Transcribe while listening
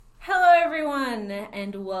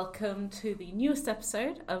and welcome to the newest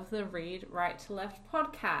episode of the Read Right to Left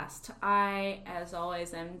podcast. I, as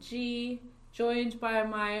always, am G, joined by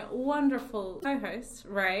my wonderful co-host,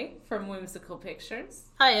 Ray, from Whimsical Pictures.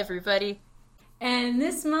 Hi, everybody. And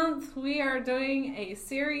this month we are doing a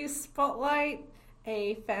series spotlight,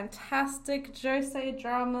 a fantastic josei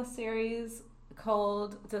drama series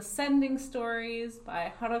called Descending Stories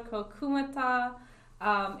by Haruko Kumata.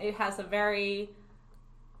 It has a very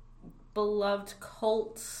beloved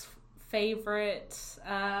cult favorite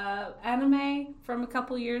anime from a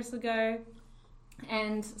couple years ago,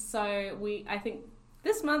 and so I think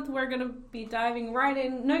this month we're going to be diving right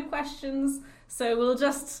in, no questions, so we'll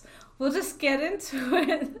just get into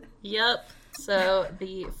it. Yep. So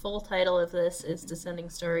the full title of this is Descending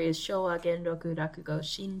Stories Showa Genroku Rakugo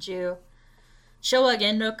Shinju. Showa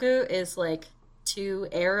Genroku is like two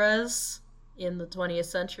eras in the 20th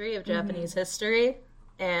century of Japanese history,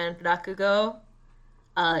 and Rakugo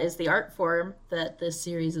is the art form that this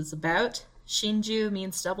series is about. Shinju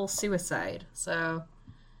means double suicide, so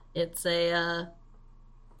it's a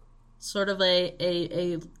sort of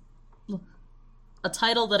a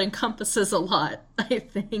title that encompasses a lot, I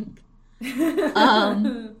think.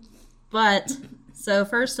 But so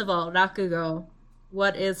first of all, Rakugo.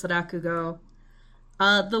 What is Rakugo?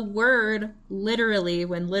 The word literally,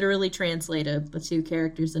 when literally translated, the two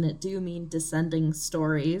characters in it do mean descending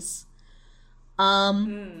stories.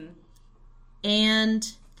 And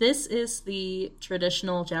this is the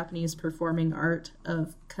traditional Japanese performing art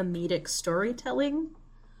of comedic storytelling.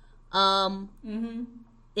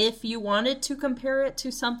 If you wanted to compare it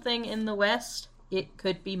to something in the West, it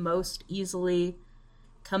could be most easily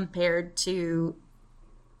compared to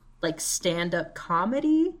like stand-up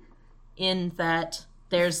comedy, in that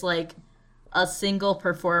there's like a single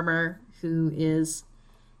performer who is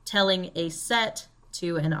telling a set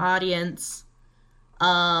to an audience,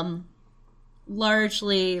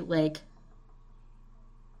 largely like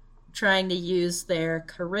trying to use their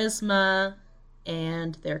charisma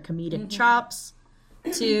and their comedic chops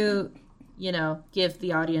to, you know, give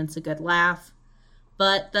the audience a good laugh.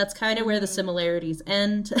 But that's kind of where the similarities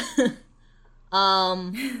end.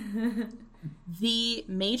 The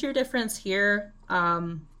major difference here,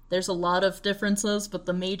 there's a lot of differences, but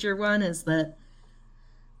the major one is that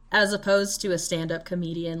as opposed to a stand-up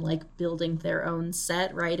comedian like building their own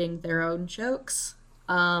set, writing their own jokes,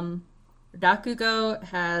 Rakugo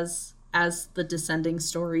has, as the Descending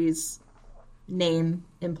Stories name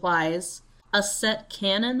implies, a set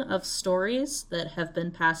canon of stories that have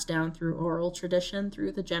been passed down through oral tradition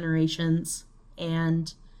through the generations,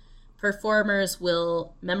 and performers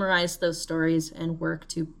will memorize those stories and work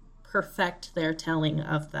to perfect their telling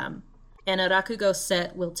of them. And a Rakugo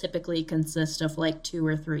set will typically consist of like 2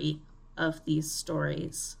 or 3 of these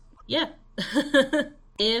stories. Yeah.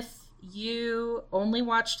 If you only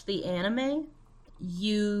watched the anime,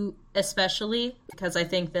 you especially, because I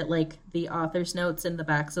think that like the author's notes in the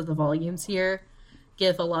backs of the volumes here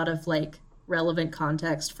give a lot of like relevant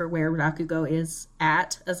context for where Rakugo is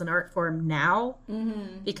at as an art form now,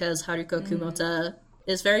 because Haruko Kumata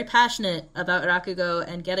is very passionate about Rakugo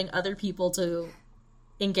and getting other people to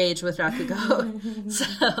engage with Rakugo.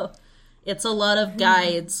 So it's a lot of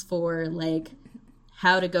guides for like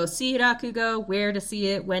how to go see Rakugo, where to see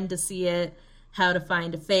it, when to see it, how to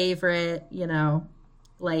find a favorite, you know,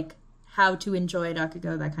 like how to enjoy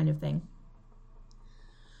Rakugo, that kind of thing.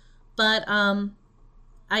 But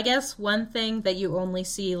I guess one thing that you only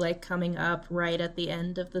see like coming up right at the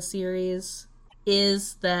end of the series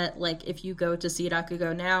is that like if you go to see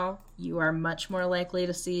Rakugo now, you are much more likely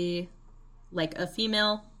to see like a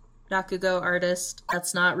female Rakugo artist.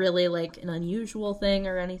 That's not really like an unusual thing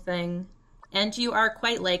or anything. And you are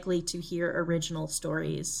quite likely to hear original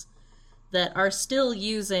stories that are still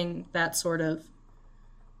using that sort of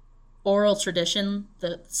oral tradition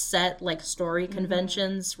that set like story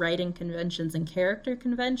conventions, writing conventions, and character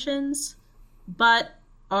conventions, but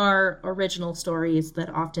are original stories that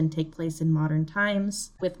often take place in modern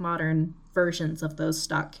times with modern versions of those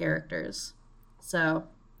stock characters. So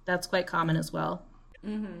that's quite common as well.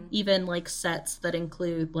 Even like sets that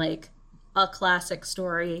include like a classic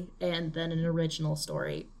story and then an original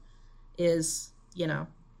story is, you know,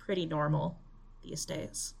 pretty normal these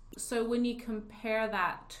days. So when you compare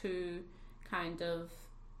that to kind of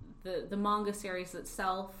the manga series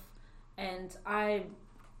itself, and I,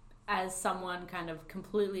 as someone kind of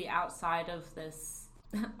completely outside of this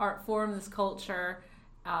art form, this culture,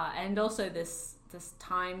 and also this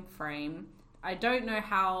time frame, I don't know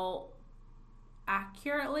how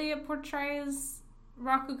accurately it portrays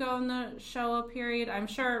Rakugo in the Showa period. I'm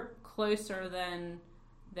sure closer than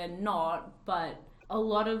not, but a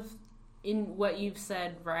lot of, in what you've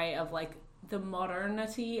said, right, of like the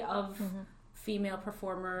modernity of female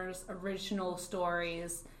performers, original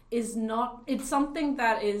stories is not, it's something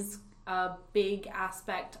that is a big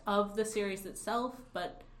aspect of the series itself,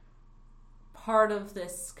 but part of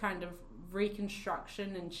this kind of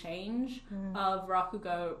reconstruction and change of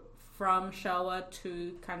Rakugo from Showa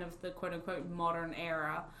to kind of the quote-unquote modern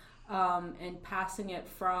era, and passing it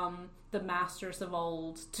from the masters of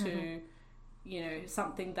old to, you know,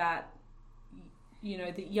 something that, you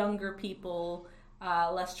know, the younger people,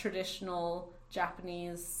 less traditional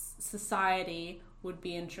Japanese society would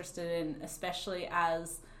be interested in, especially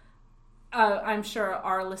as I'm sure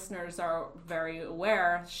our listeners are very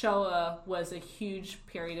aware, Showa was a huge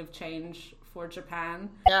period of change for Japan.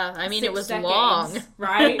 Yeah, I mean, it was decades, long.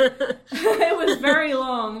 Right? It was very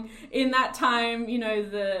long. In that time, you know,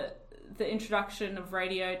 the introduction of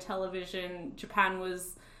radio, television, Japan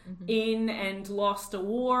was in and lost a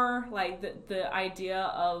war. Like, the idea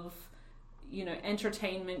of, you know,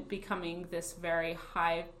 entertainment becoming this very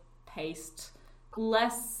high-paced,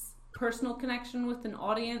 less personal connection with an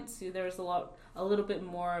audience. There's a little bit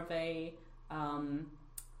more of a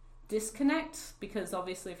disconnect, because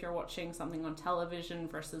obviously if you're watching something on television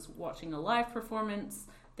versus watching a live performance,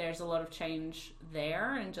 there's a lot of change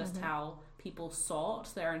there in just how people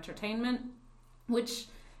sought their entertainment, which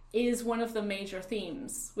is one of the major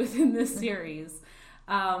themes within this series.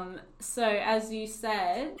 So as you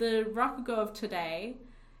said, the Rakugo of today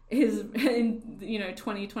is, in, you know,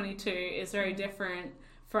 2022 is very different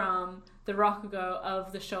from the Rakugo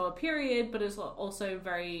of the Showa period, but is also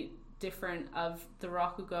very different of the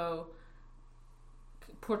Rakugo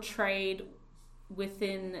portrayed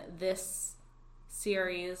within this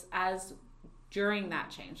series as during that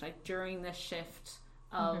change, like during the shift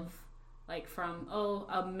of like from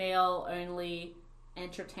a male only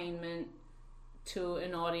entertainment to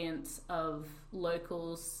an audience of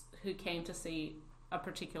locals who came to see a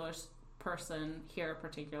particular person hear a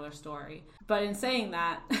particular story. But in saying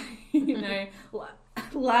that, you know,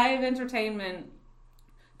 live entertainment,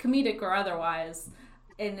 comedic or otherwise,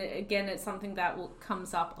 and again, it's something that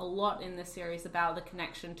comes up a lot in this series about the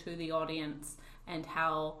connection to the audience, and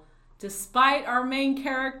how despite our main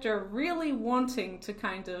character really wanting to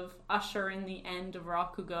kind of usher in the end of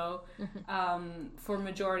Rakugo for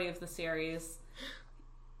majority of the series,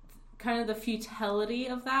 kind of the futility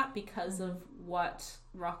of that because of what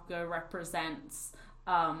Rakugo represents,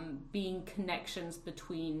 being connections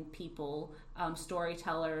between people,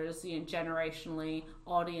 storytellers, you know, generationally,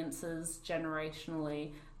 audiences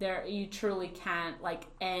generationally. There, you truly can't like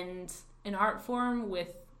end an art form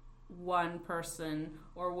with one person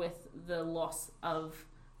or with the loss of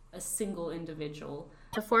a single individual.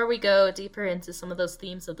 Before we go deeper into some of those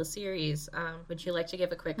themes of the series, would you like to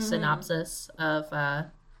give a quick synopsis of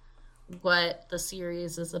what the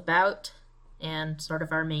series is about and sort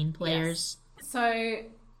of our main players? Yes. So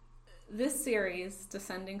this series,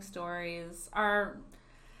 Descending Stories,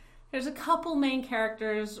 there's a couple main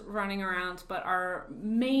characters running around, but our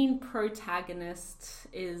main protagonist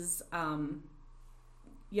is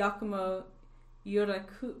Yakumo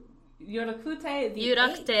Yurakute the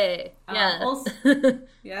Yurakute. Yeah. Also,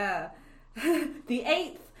 yeah. The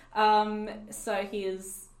eighth. So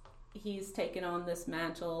he's taken on this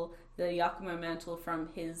mantle, the Yakumo mantle, from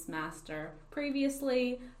his master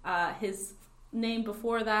previously. His name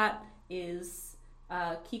before that is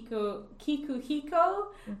Kikuhiko.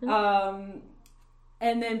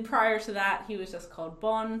 And then prior to that, he was just called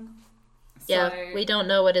Bon. Yeah, we don't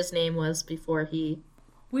know what his name was before he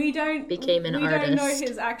became an artist. We don't know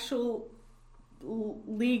his actual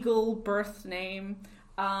legal birth name.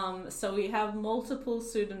 So we have multiple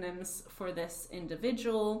pseudonyms for this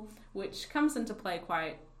individual, which comes into play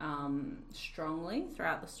quite strongly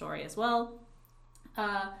throughout the story as well.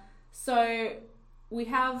 So we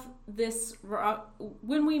have this,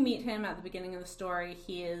 when we meet him at the beginning of the story,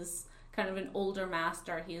 he is kind of an older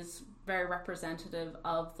master. He is very representative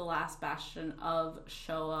of the last bastion of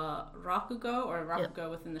Showa Rakugo, or Rakugo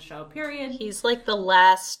within the Showa period. He's like the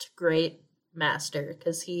last great master,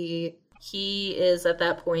 because he is at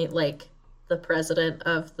that point like the president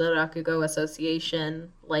of the Rakugo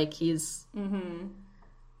Association. Like he's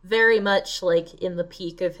very much like in the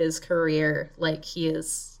peak of his career. Like he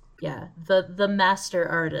is, the master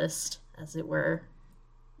artist, as it were,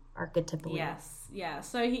 archetypally. Yes. Yeah,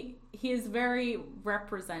 so he is very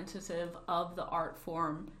representative of the art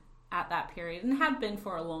form at that period, and had been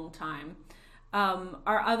for a long time.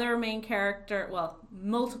 Our other main character, well,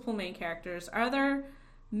 multiple main characters, our other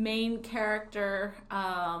main character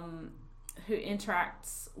who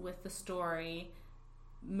interacts with the story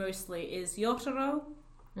mostly is Yotaro,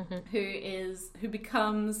 who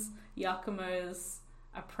becomes Yakumo's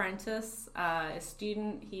apprentice, a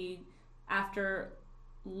student. He, after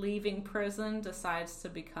leaving prison, decides to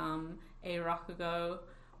become a rakugo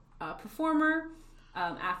performer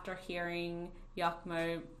after hearing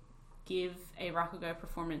Yakumo give a rakugo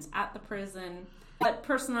performance at the prison. But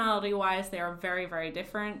personality-wise, they are very, very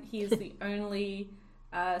different. He is the only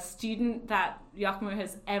student that Yakumo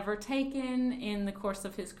has ever taken in the course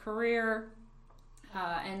of his career.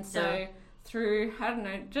 And so through, I don't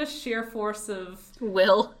know, just sheer force of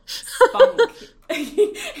will, spunk,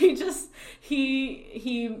 he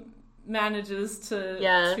manages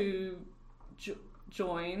to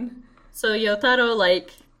join. So Yotaro,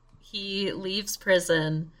 like, he leaves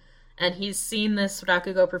prison, and he's seen this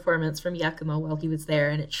Rakugo performance from Yakumo while he was there,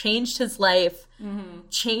 and it changed his life,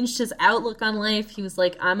 changed his outlook on life. He was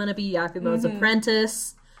like, I'm gonna be Yakumo's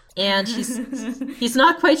apprentice, and he's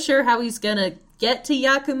not quite sure how he's gonna get to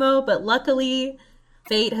Yakumo, but luckily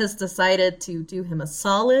fate has decided to do him a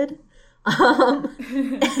solid,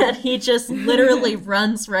 and he just literally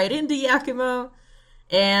runs right into Yakumo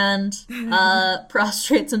and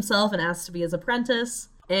prostrates himself and asks to be his apprentice.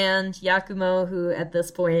 And Yakumo, who at this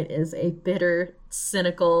point is a bitter,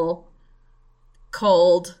 cynical,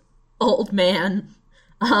 cold, old man,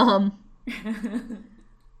 who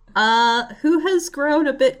has grown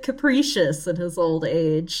a bit capricious in his old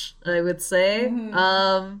age, I would say.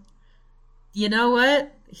 You know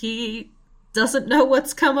what? He doesn't know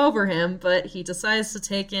what's come over him, but he decides to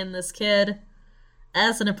take in this kid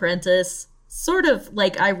as an apprentice, sort of,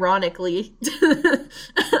 like, ironically.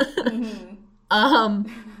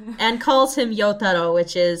 And calls him Yotaro,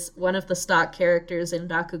 which is one of the stock characters in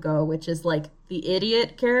Rakugo, which is like the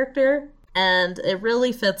idiot character, and it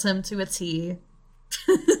really fits him to a T.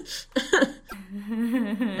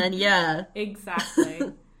 And yeah.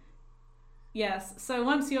 Exactly. Yes, so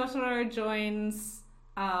once Yotaro joins,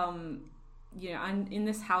 in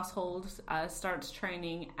this household, starts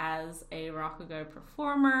training as a Rakugo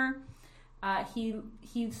performer,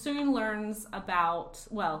 he soon learns about,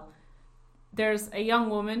 there's a young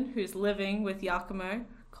woman who's living with Yakumo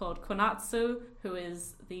called Konatsu, who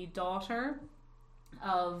is the daughter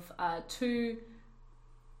of two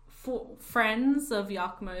friends of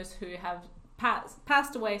Yakumo's who have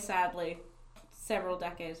passed away, sadly, several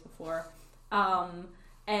decades before.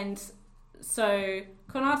 And so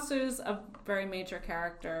Konatsu's a very major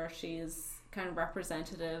character. She's kind of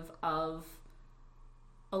representative of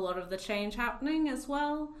a lot of the change happening as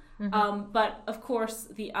well. But of course,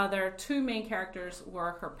 the other two main characters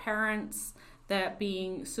were her parents, that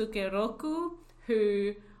being Sukeroku,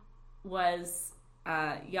 who was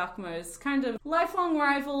Yakumo's kind of lifelong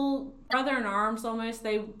rival, brother in arms almost.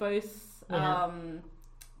 They both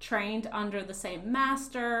trained under the same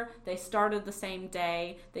master. They started the same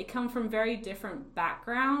day. They come from very different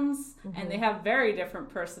backgrounds, and they have very different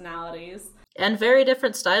personalities. And very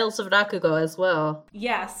different styles of Rakugo as well.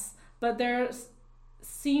 Yes, but there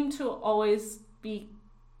seem to always be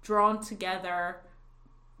drawn together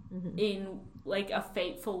in like a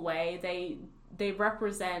fateful way. They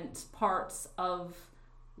represent parts of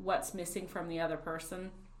what's missing from the other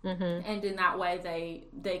person, and in that way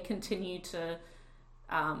they continue to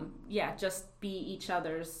just be each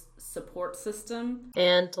other's support system.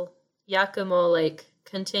 And Yakumo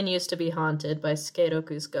continues to be haunted by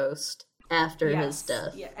Sukeroku's ghost after his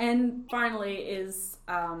death. Yeah. And finally is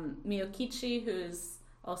Miyokichi, who's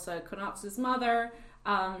also Konatsu's mother.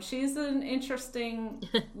 She's an interesting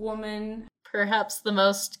woman. Perhaps the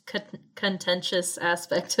most contentious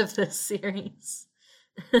aspect of this series.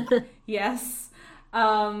 Yes.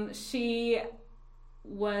 She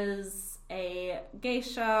was a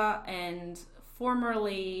geisha and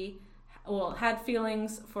formerly, had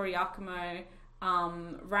feelings for Yakumo,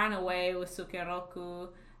 ran away with Sukeroku,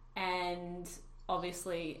 and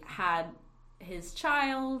obviously had his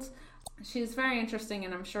child. She's very interesting,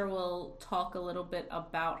 and I'm sure we'll talk a little bit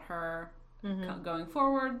about her going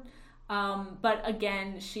forward. But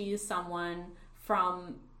again, she's someone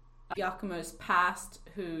from Yakumo's past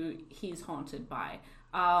who he's haunted by,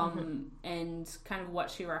 and kind of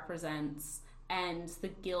what she represents, and the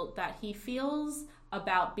guilt that he feels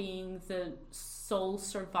about being the sole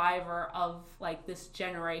survivor of this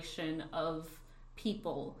generation of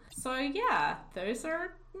people. So yeah, those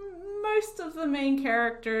are most of the main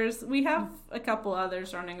characters. We have a couple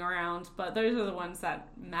others running around, but those are the ones that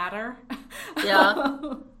matter. Yeah.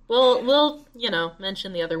 We'll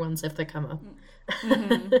mention the other ones if they come up.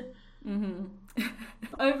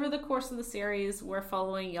 Over the course of the series, we're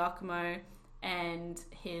following Yakumo and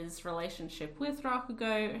his relationship with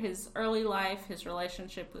Rakugo, his early life, his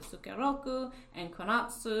relationship with Sukeroku and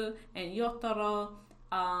Konatsu and Yotaro,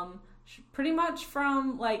 pretty much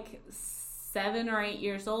from like 7 or 8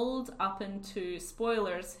 years old up into,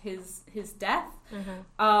 spoilers, his death.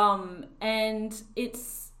 And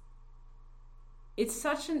it's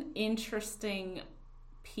such an interesting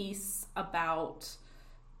piece about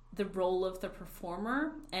the role of the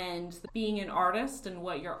performer and being an artist and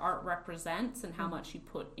what your art represents and how much you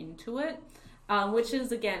put into it, which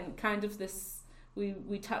is, again, kind of this,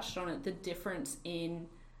 we touched on it, the difference in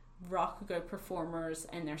Rakugo performers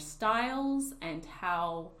and their styles and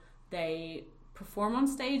how they perform on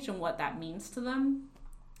stage and what that means to them.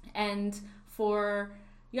 And for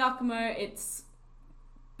Yakumo, it's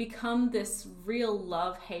become this real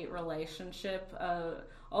love-hate relationship,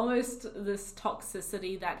 almost this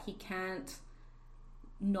toxicity that he can't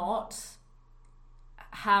not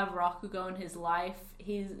have Rakugo in his life.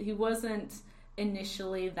 He wasn't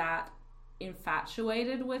initially that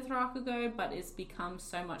infatuated with Rakugo, but it's become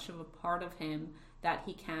so much of a part of him that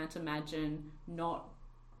he can't imagine not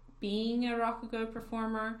being a Rakugo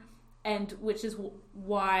performer, and which is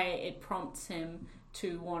why it prompts him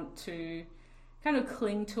to want to kind of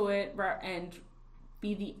cling to it and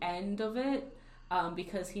be the end of it,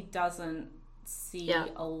 because he doesn't see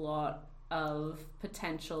a lot of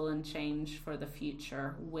potential and change for the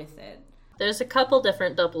future with it. There's a couple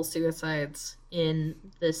different double suicides in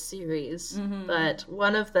this series, but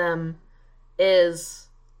one of them is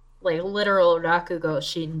like literal Rakugo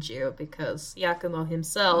Shinju, because Yakumo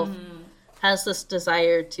himself has this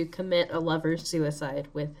desire to commit a lover's suicide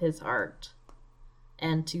with his art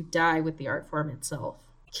and to die with the art form itself,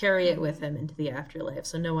 carry it with him into the afterlife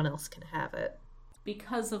so no one else can have it.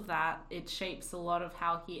 Because of that, it shapes a lot of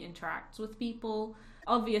how he interacts with people.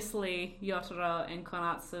 Obviously, Yotaro and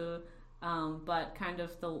Konatsu, but kind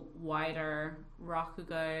of the wider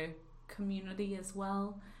Rakugo community as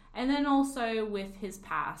well. And then also with his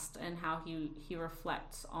past and how he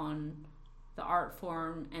reflects on the art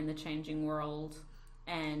form and the changing world.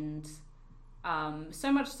 And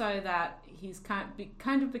so much so that he's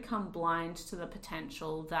kind of become blind to the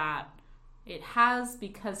potential that it has,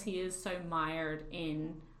 because he is so mired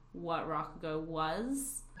in what Rakugo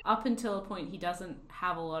was. Up until a point, he doesn't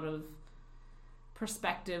have a lot of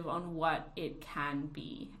perspective on what it can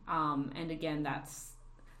be. And again, that's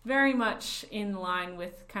very much in line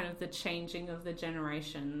with kind of the changing of the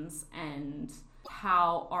generations and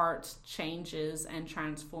how art changes and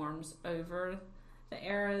transforms over the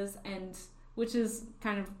eras, and which is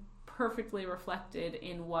kind of perfectly reflected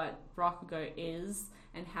in what Rakugo is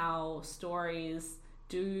and how stories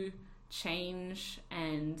do change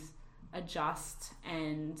and adjust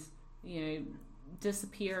and, you know,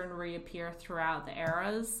 disappear and reappear throughout the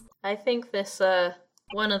eras. I think this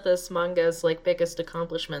one of this manga's like biggest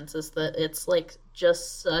accomplishments is that it's like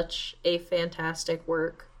just such a fantastic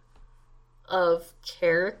work of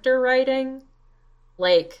character writing.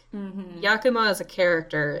 Like Yakumo as a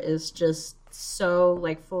character is just so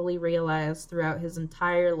like fully realized throughout his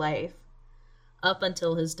entire life up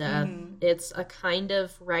until his death. It's a kind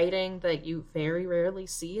of writing that you very rarely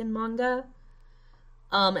see in manga,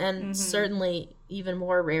 and certainly even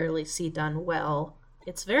more rarely see done well.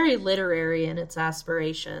 It's very literary in its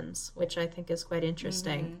aspirations, which I think is quite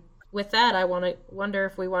interesting. With that, I wonder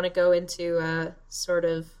if we want to go into sort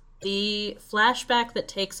of the flashback that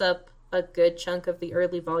takes up a good chunk of the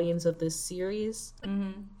early volumes of this series,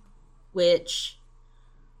 which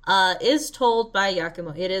is told by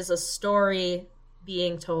Yakumo. It is a story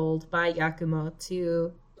being told by Yakumo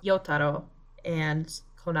to Yotaro, and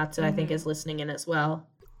Konatsu, I think, is listening in as well.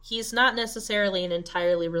 He's not necessarily an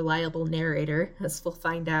entirely reliable narrator, as we'll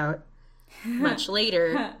find out much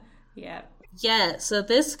later. Yeah, so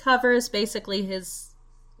this covers basically his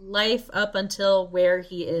life up until where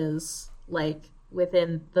he is, like,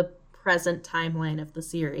 within the present timeline of the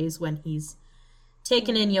series, when he's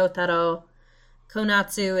taken in Yotaro.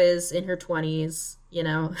 Konatsu is in her 20s, you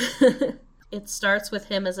know. It starts with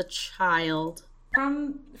him as a child.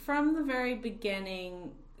 From the very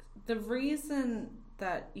beginning, the reason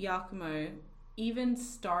that Yakumo even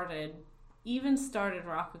started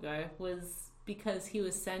Rakugo was because he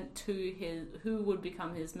was sent to who would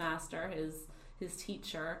become his master, his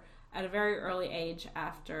teacher, at a very early age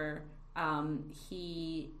after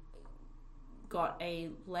he got a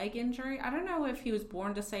leg injury. I don't know if he was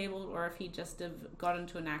born disabled or if he just got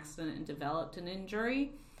into an accident and developed an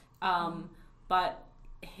injury. But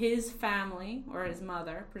his family, or his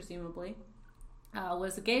mother, presumably,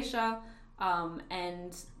 was a geisha,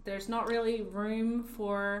 and there's not really room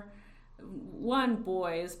for, one,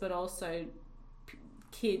 boys, but also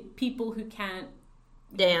people who can't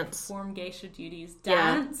dance, perform geisha duties,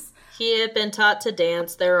 dance. Yeah. He had been taught to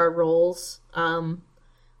dance. There are roles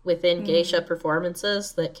within geisha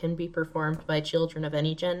performances that can be performed by children of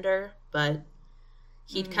any gender, but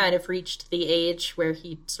he'd kind of reached the age where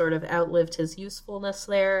he'd sort of outlived his usefulness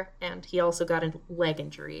there, and he also got a leg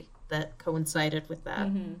injury that coincided with that.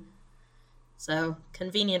 So,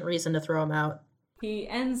 convenient reason to throw him out. He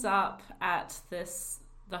ends up at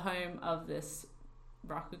the home of this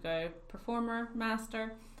Rakugo performer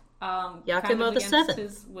master. Yakumo the Seventh.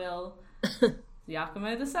 His will.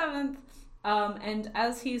 Yakumo the Seventh. And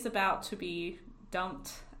as he's about to be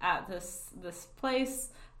dumped at this place,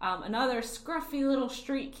 another scruffy little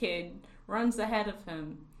street kid runs ahead of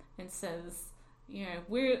him and says,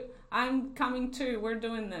 I'm coming too, we're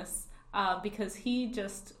doing this. Because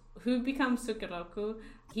who becomes Sukeroku,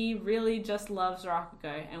 he really just loves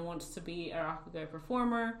Rakugo and wants to be a Rakugo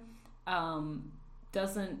performer.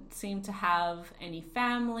 Doesn't seem to have any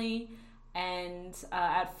family, and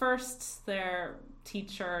at first their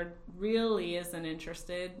teacher really isn't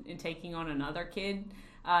interested in taking on another kid.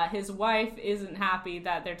 His wife isn't happy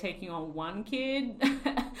that they're taking on one kid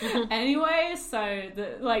anyway, so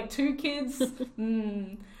two kids.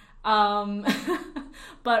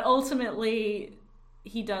 But ultimately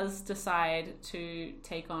he does decide to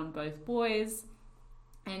take on both boys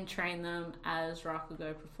and train them as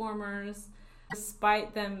Rakugo performers.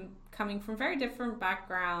 Despite them coming from very different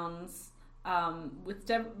backgrounds, with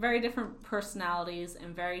very different personalities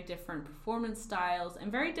and very different performance styles and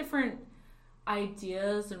very different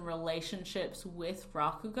ideas and relationships with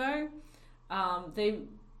Rakugo, they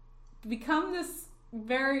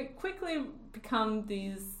very quickly become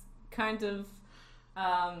these kind of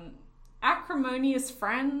acrimonious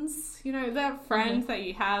friends. That friend that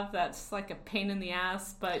you have that's like a pain in the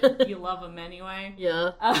ass, but you love them anyway.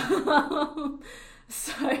 Yeah.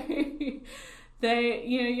 So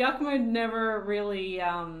Yakumo never really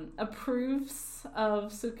approves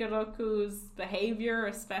of Sukeroku's behavior,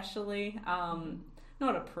 especially.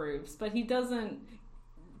 Not approves, but he doesn't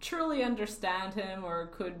truly understand him or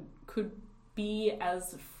could be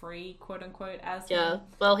as free, quote unquote, as him. Yeah.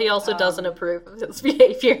 Well, he also doesn't approve of his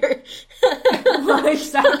behavior. Well,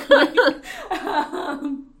 exactly.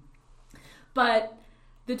 But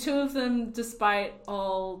the two of them, despite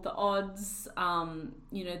all the odds,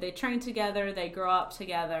 they train together, they grow up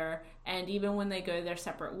together, and even when they go their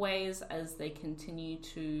separate ways, as they continue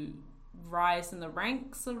to rise in the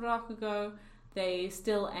ranks of Rakugo, they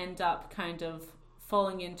still end up kind of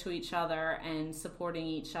falling into each other and supporting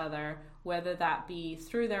each other, whether that be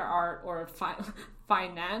through their art or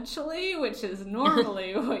financially, which is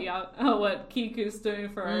normally what Kiku's doing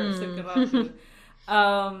for Sukeroku.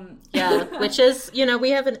 Which is,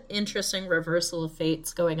 we have an interesting reversal of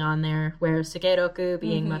fates going on there, where Sukeroku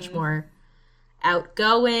being much more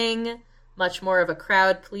outgoing, much more of a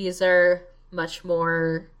crowd pleaser, much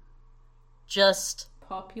more just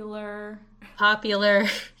popular,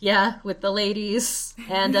 with the ladies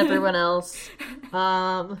and everyone else.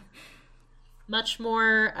 Much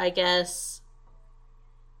more, I guess,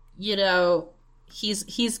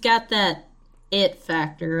 he's got that it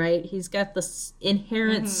factor, right? He's got this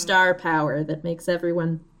inherent star power that makes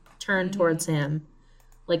everyone turn towards him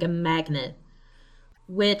like a magnet,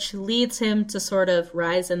 which leads him to sort of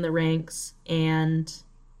rise in the ranks and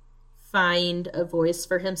find a voice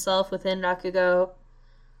for himself within Rakugo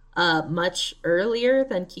much earlier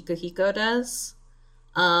than Kikuhiko does.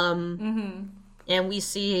 And we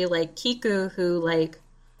see, Kiku, who,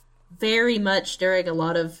 very much during a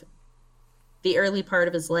lot of the early part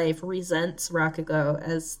of his life resents Rakugo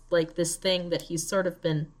as, this thing that he's sort of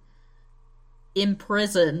been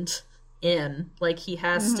imprisoned in. He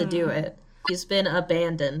has to do it. He's been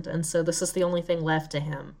abandoned, and so this is the only thing left to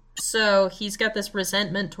him. So he's got this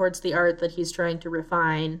resentment towards the art that he's trying to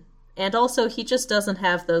refine, and also he just doesn't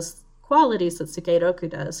have those qualities that Sukeroku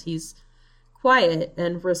does. He's quiet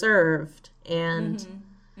and reserved and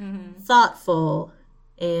thoughtful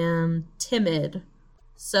and timid.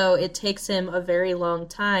 So it takes him a very long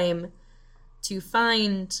time to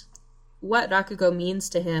find what Rakugo means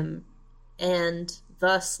to him, and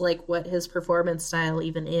thus, what his performance style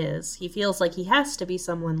even is. He feels like he has to be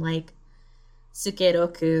someone like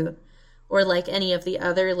Sukeroku, or like any of the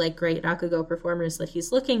other, great Rakugo performers that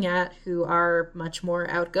he's looking at, who are much more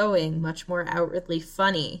outgoing, much more outwardly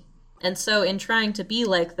funny. And so in trying to be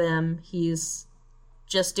like them, he's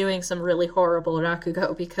just doing some really horrible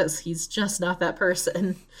Rakugo because he's just not that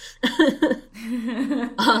person.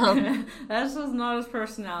 That's just not his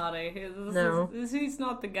personality. He's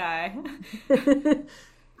not the guy.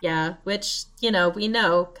 Yeah, which, we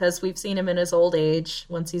know because we've seen him in his old age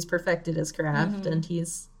once he's perfected his craft, and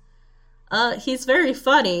he's very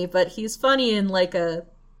funny, but he's funny in like a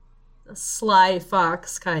sly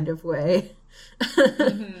fox kind of way.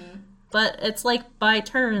 But it's like by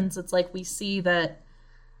turns, it's like we see that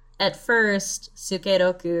at first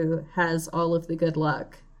Sukeroku has all of the good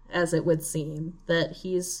luck, as it would seem, that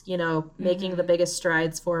he's, making the biggest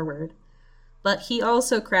strides forward. But he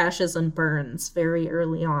also crashes and burns very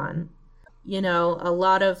early on. A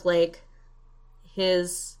lot of, like,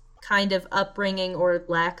 his kind of upbringing or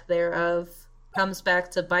lack thereof comes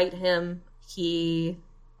back to bite him. He,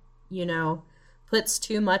 puts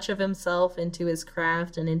too much of himself into his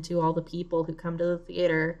craft and into all the people who come to the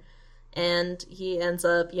theater. And he ends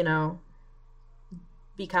up,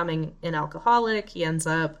 becoming an alcoholic. He ends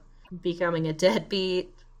up becoming a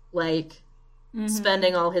deadbeat, like...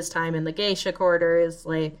 spending all his time in the geisha quarters,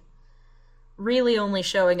 like really only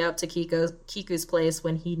showing up to Kiku's place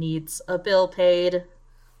when he needs a bill paid.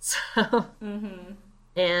 So,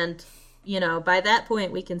 and by that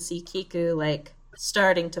point we can see Kiku like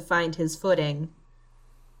starting to find his footing,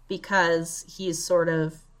 because he's sort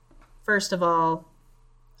of, first of all,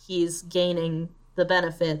 he's gaining the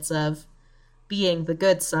benefits of being the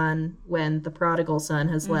good son when the prodigal son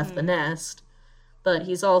has left the nest, but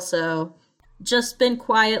he's also just been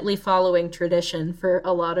quietly following tradition for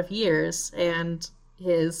a lot of years, and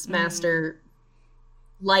his master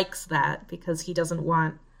likes that because he doesn't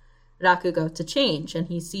want Rakugo to change, and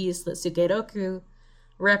he sees that Sukeroku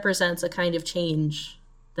represents a kind of change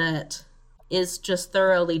that is just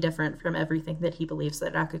thoroughly different from everything that he believes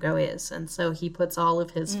that Rakugo is, and so he puts all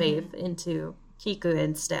of his faith into Kiku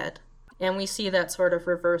instead. And we see that sort of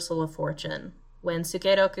reversal of fortune. When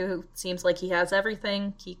Sukeroku seems like he has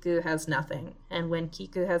everything, Kiku has nothing. And when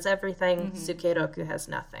Kiku has everything, Sukeroku has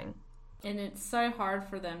nothing. And it's so hard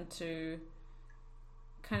for them to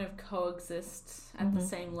kind of coexist at the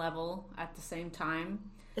same level at the same time.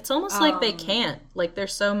 It's almost like they can't. Like,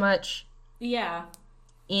 there's so much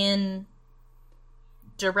in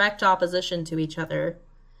direct opposition to each other.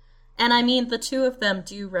 And I mean, the two of them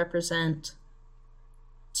do represent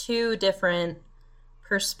two different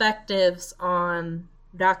perspectives on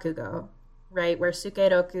Rakugo, right? Where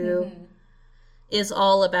Sukeroku is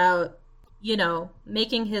all about,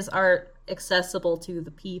 making his art accessible to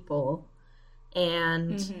the people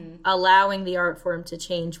and allowing the art form to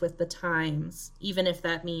change with the times, even if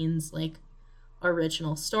that means, like,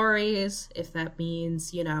 original stories, if that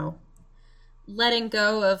means, letting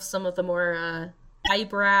go of some of the more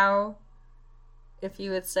highbrow, if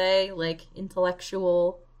you would say, like,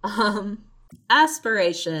 intellectual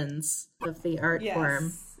aspirations of the art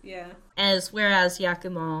form. Yeah. Whereas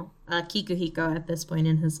Yakumo, Kikuhiko at this point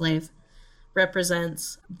in his life,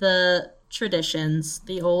 represents the traditions,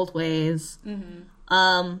 the old ways,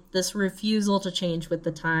 this refusal to change with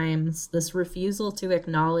the times, this refusal to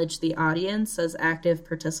acknowledge the audience as active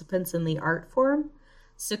participants in the art form.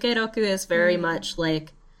 Sukeroku is very much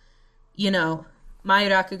like, my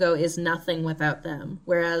Rakugo is nothing without them,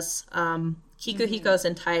 whereas Kikuhiko's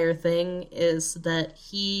entire thing is that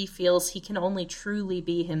he feels he can only truly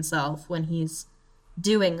be himself when he's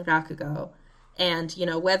doing Rakugo. And,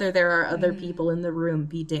 whether there are other people in the room,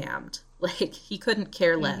 be damned. Like, he couldn't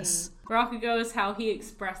care less. Rakugo is how he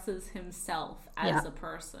expresses himself as a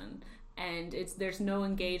person. And there's no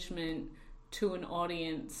engagement to an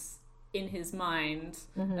audience in his mind,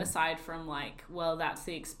 aside from, like, well, that's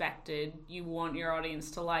the expected. You want your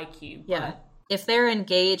audience to like you. Yeah. But if they're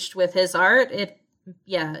engaged with his art, it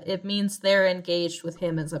means they're engaged with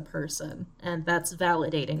him as a person, and that's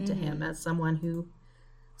validating to him as someone who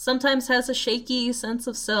sometimes has a shaky sense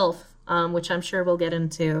of self, which I'm sure we'll get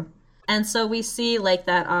into. And so we see, like,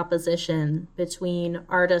 that opposition between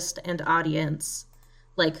artist and audience,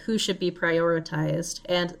 like, who should be prioritized,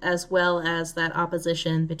 and as well as that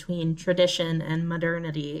opposition between tradition and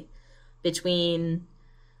modernity, between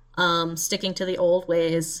sticking to the old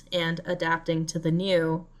ways and adapting to the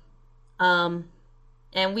new. And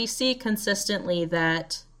we see consistently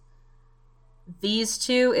that these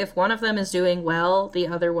two, if one of them is doing well, the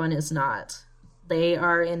other one is not. They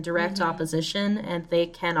are in direct opposition, and they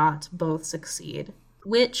cannot both succeed,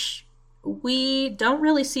 which we don't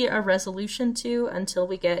really see a resolution to until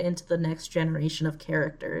we get into the next generation of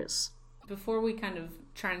characters. Before we kind of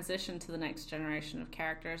transition to the next generation of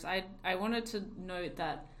characters, I wanted to note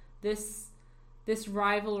that this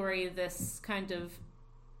rivalry, this kind of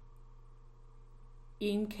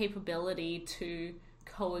incapability to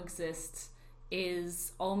coexist,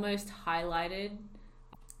 is almost highlighted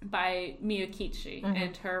by Miyokichi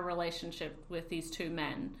and her relationship with these two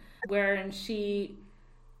men, wherein she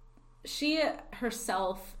she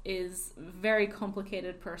herself is a very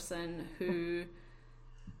complicated person who,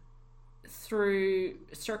 through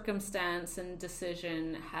circumstance and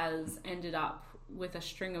decision, has ended up with a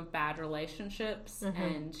string of bad relationships,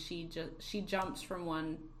 and she jumps from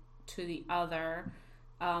one to the other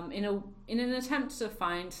in an attempt to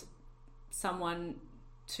find someone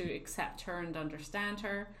to accept her and understand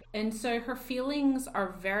her. And so her feelings are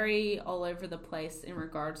very all over the place in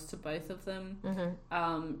regards to both of them.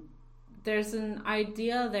 There's an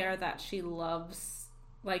idea there that she loves,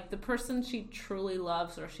 like, the person she truly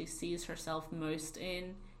loves or she sees herself most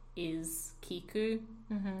in is Kiku,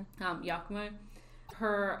 Yakumo.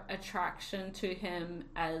 Her attraction to him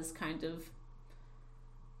as kind of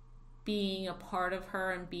being a part of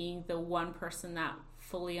her and being the one person that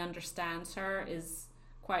fully understands her is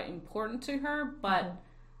quite important to her, but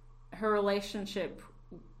her relationship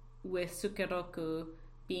with Sukeroku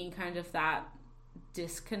being kind of that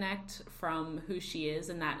disconnect from who she is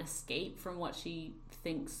and that escape from what she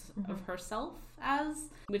thinks of herself as,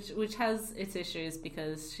 which has its issues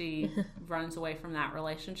because she runs away from that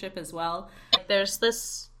relationship as well. There's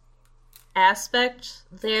this aspect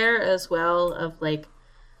there as well of, like,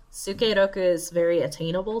 Sukeroku is very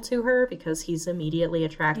attainable to her because he's immediately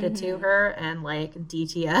attracted to her, and, like,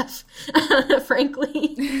 DTF,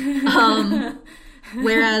 frankly.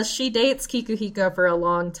 Whereas she dates Kikuhiko for a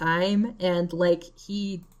long time, and, like,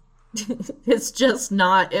 he is just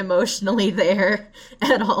not emotionally there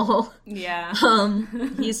at all. Yeah.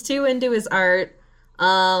 He's too into his art.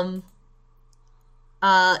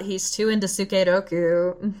 He's too into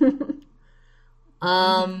Sukeroku.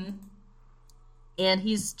 And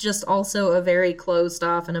he's just also a very closed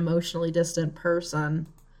off and emotionally distant person.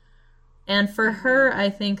 And for her, I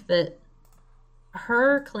think that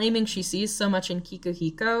her claiming she sees so much in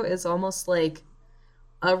Kikuhiko is almost like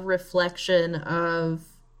a reflection of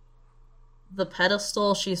the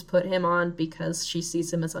pedestal she's put him on because she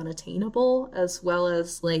sees him as unattainable, as well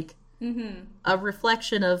as, like, a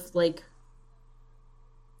reflection of, like,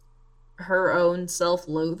 her own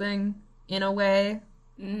self-loathing in a way.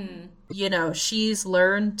 You know, she's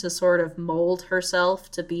learned to sort of mold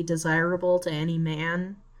herself to be desirable to any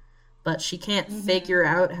man, but she can't figure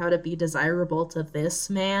out how to be desirable to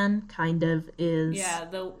this man, kind of is... Yeah,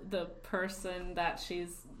 the person that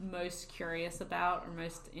she's most curious about or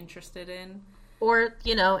most interested in. Or,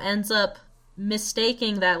 you know, ends up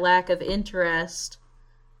mistaking that lack of interest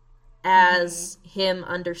as him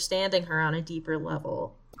understanding her on a deeper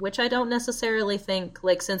level. Which I don't necessarily think,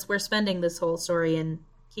 like, since we're spending this whole story in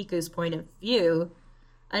Kiku's point of view,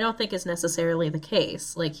 I don't think is necessarily the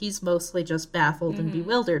case. Like, he's mostly just baffled and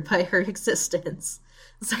bewildered by her existence.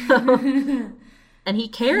 So, and he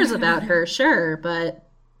cares about her, sure, but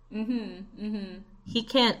he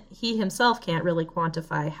himself can't really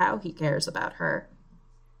quantify how he cares about her.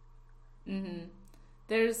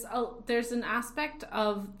 There's an aspect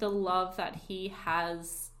of the love that he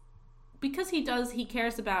has, because he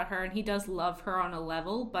cares about her and he does love her on a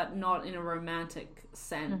level, but not in a romantic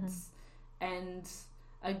sense. And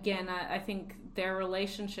again, I think their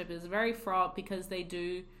relationship is very fraught because they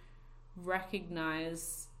do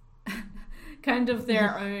recognize kind of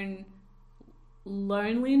their own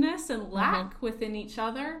loneliness and lack within each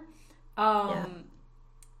other,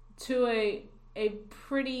 to a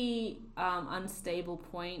pretty unstable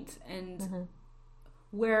point, and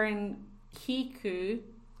wherein Kiku,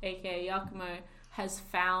 aka Yakumo, has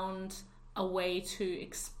found a way to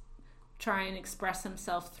try and express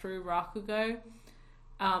himself through Rakugo,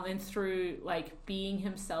 and through, like, being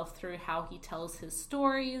himself through how he tells his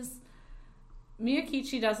stories.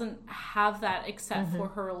 Miyokichi doesn't have that except for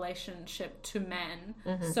her relationship to men.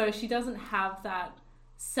 So she doesn't have that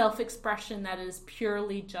self-expression that is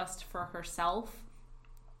purely just for herself,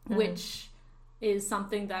 which is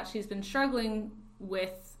something that she's been struggling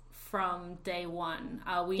with from day one.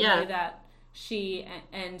 We know that she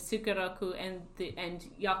and Sukeroku and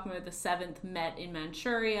Yakumo the Seventh met in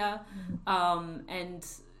Manchuria, and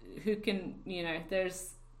who can, you know,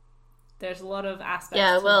 there's a lot of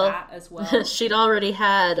aspects to that as well. She'd already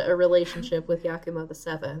had a relationship with Yakumo the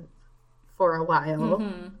Seventh for a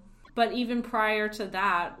while. But even prior to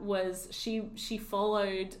that, was she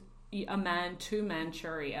followed a man to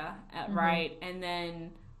Manchuria, right, and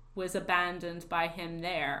then was abandoned by him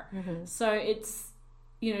there. So it's,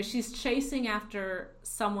 you know, she's chasing after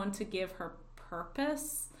someone to give her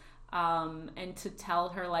purpose, and to tell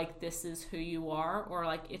her, like, this is who you are, or,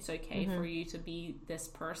 like, it's okay for you to be this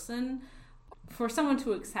person, for someone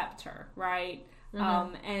to accept her, right?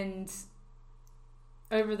 And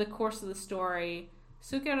over the course of the story,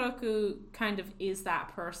 Sukeroku kind of is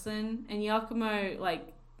that person, and Yakumo,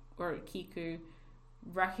 like, or Kiku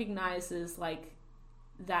recognizes like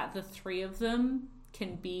that the three of them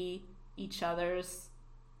can be each other's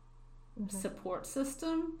support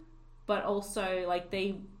system, but also like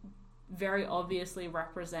they very obviously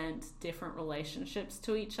represent different relationships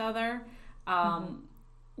to each other.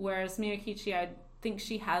 Whereas Miyokichi, I think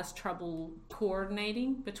she has trouble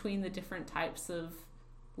coordinating between the different types of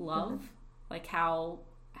love, like how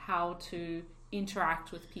to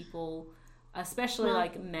interact with people, especially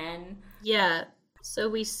like men. Yeah. So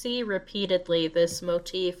we see repeatedly this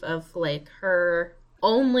motif of like her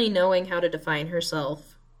only knowing how to define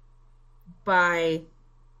herself by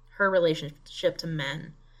her relationship to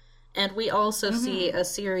men. And we also see a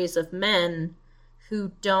series of men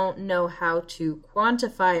who don't know how to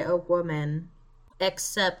quantify a woman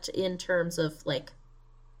except in terms of like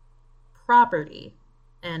property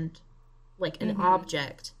and like an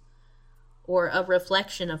object or a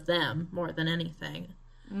reflection of them more than anything.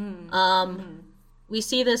 We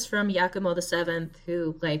see this from Yakumo the Seventh,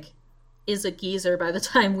 who like is a geezer by the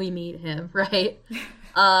time we meet him, right?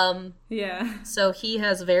 Yeah. So he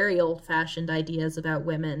has very old-fashioned ideas about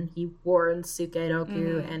women. He warns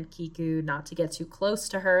Sukeroku and Kiku not to get too close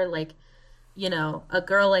to her. Like, you know, a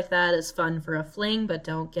girl like that is fun for a fling, but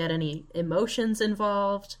don't get any emotions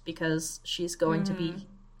involved because she's going to be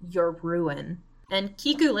your ruin. And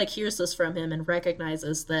Kiku, like, hears this from him and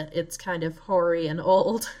recognizes that it's kind of hoary and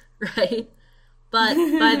old, right? But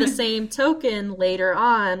by the same token, later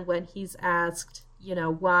on, when he's asked, you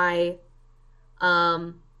know, why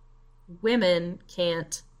women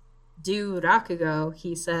can't do rakugo,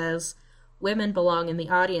 he says, women belong in the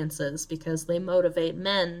audiences because they motivate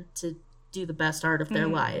men to do the best art of their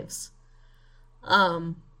lives.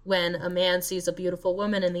 When a man sees a beautiful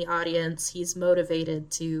woman in the audience, he's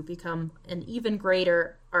motivated to become an even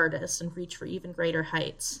greater artist and reach for even greater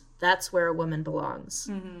heights. That's where a woman belongs.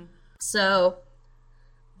 So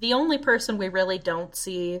the only person we really don't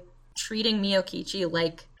see treating Miyokichi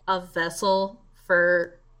like a vessel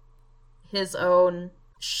for his own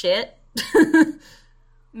shit is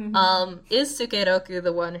Sukeroku,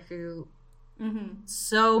 the one who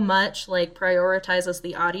so much like prioritizes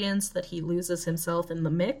the audience that he loses himself in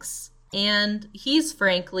the mix. And he's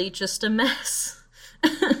frankly just a mess.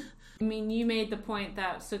 I mean, you made the point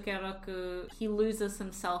that Sukeroku, he loses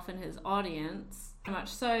himself in his audience, so much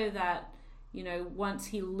so that, you know, once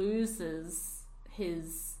he loses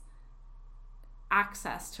his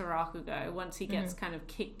access to Rakugo, once he gets kind of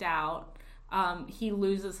kicked out, he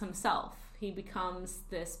loses himself. He becomes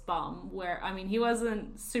this bum where, I mean, he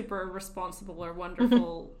wasn't super responsible or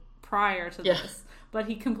wonderful prior to this, but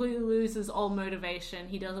he completely loses all motivation.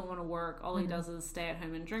 He doesn't want to work. All he does is stay at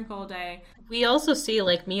home and drink all day. We also see,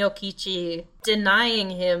 like, Miyokichi denying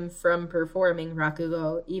him from performing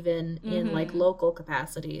Rakugo, even in, like, local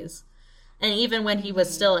capacities. And even when he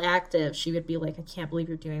was still active, she would be like, I can't believe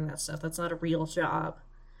you're doing that stuff. That's not a real job.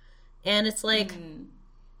 And it's like,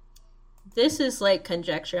 this is like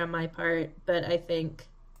conjecture on my part, but I think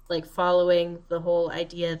like following the whole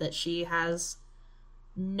idea that she has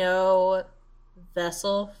no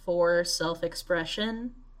vessel for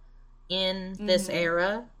self-expression in this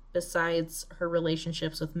era besides her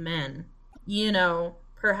relationships with men. You know,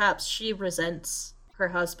 perhaps she resents her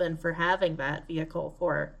husband for having that vehicle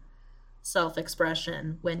for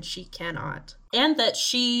self-expression when she cannot, and that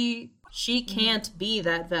she can't be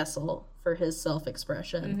that vessel for his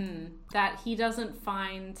self-expression. That he doesn't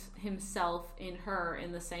find himself in her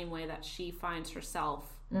in the same way that she finds herself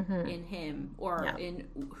in him or in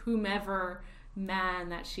whomever man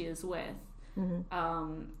that she is with,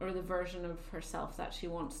 or the version of herself that she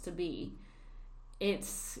wants to be.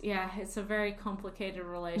 It's a very complicated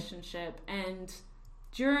relationship. And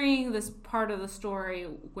during this part of the story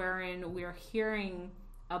wherein we're hearing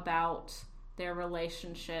about their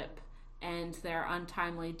relationship and their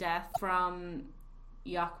untimely death from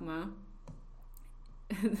Yakumo,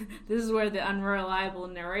 this is where the unreliable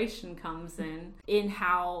narration comes in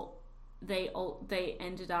how they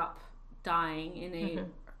ended up dying in a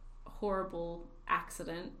horrible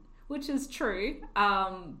accident, which is true,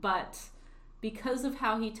 but because of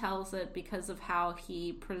how he tells it, because of how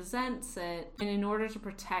he presents it, and in order to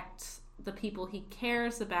protect the people he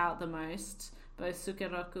cares about the most, both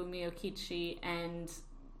Sukeroku, Miyokichi, and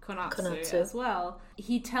Konatsu as well,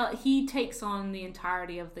 he takes on the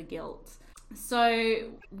entirety of the guilt.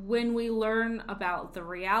 So when we learn about the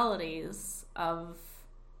realities of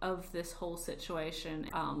this whole situation,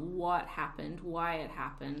 what happened, why it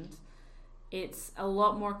happened, it's a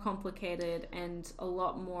lot more complicated and a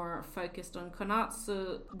lot more focused on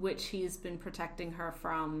Konatsu, which he's been protecting her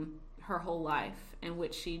from her whole life and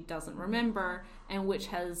which she doesn't remember and which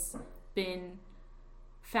has been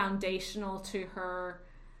foundational to her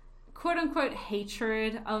quote-unquote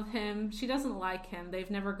hatred of him. She doesn't like him. They've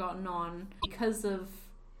never gotten on because of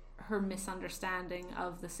her misunderstanding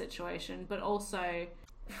of the situation, but also,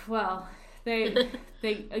 well, they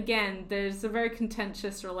again, there's a very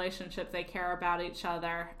contentious relationship. They care about each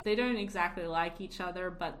other. They don't exactly like each other,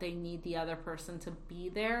 but they need the other person to be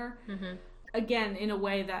there. Mm-hmm. Again, in a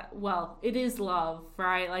way that, well, it is love,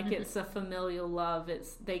 right? Like, it's a familial love.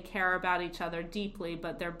 They care about each other deeply,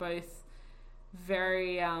 but they're both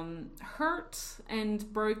very hurt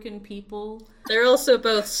and broken people. They're also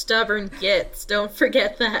both stubborn gits. Don't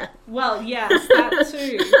forget that. Well, yes, that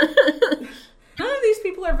too. None of these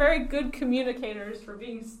people are very good communicators for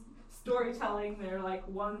being storytelling. They're like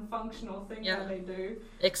one functional thing that they do.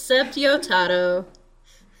 Except Yotaro.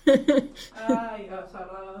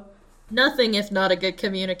 Yotaro. Nothing if not a good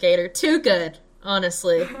communicator. Too good,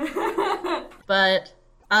 honestly. But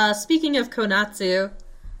speaking of Konatsu,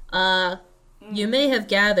 you may have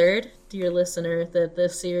gathered, dear listener, that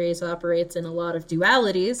this series operates in a lot of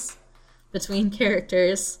dualities between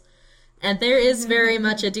characters. And there is very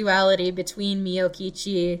much a duality between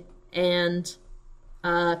Miyokichi and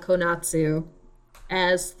Konatsu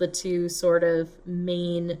as the two sort of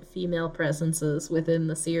main female presences within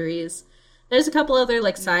the series. There's a couple other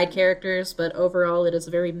side characters, but overall it is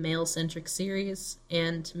a very male-centric series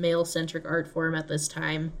and male-centric art form at this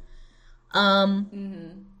time.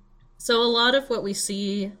 So a lot of what we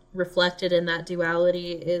see reflected in that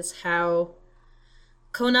duality is how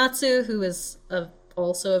Konatsu, who is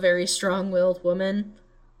also a very strong-willed woman,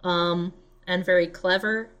 and very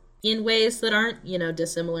clever in ways that aren't,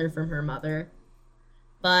 dissimilar from her mother.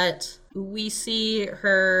 But we see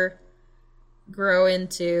her grow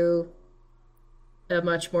into a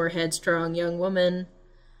much more headstrong young woman.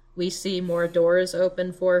 We see more doors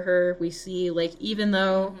open for her. We see, even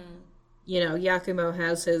though, Yakumo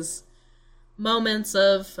has his moments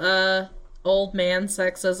of old man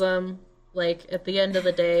sexism, at the end of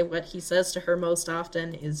the day, what he says to her most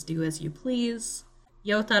often is, do as you please.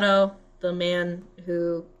 Yotaro, the man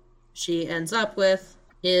who she ends up with,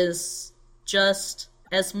 is just,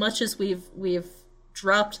 as much as we've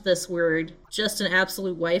dropped this word, just an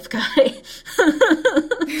absolute wife guy.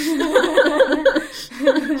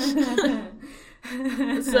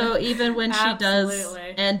 So even when she does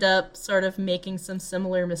end up sort of making some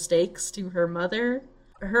similar mistakes to her mother,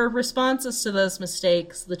 her responses to those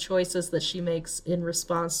mistakes, the choices that she makes in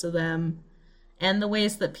response to them, and the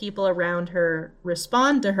ways that people around her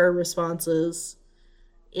respond to her responses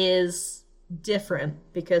is different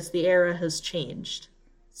because the era has changed.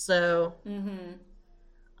 So,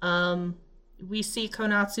 we see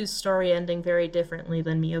Konatsu's story ending very differently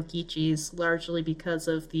than Miyokichi's, largely because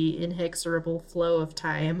of the inexorable flow of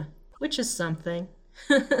time, which is something.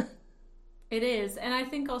 It is, and I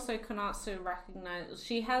think also Konatsu recognizes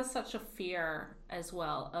she has such a fear as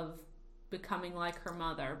well of becoming like her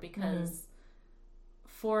mother, because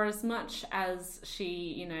for as much as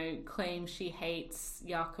she, claims she hates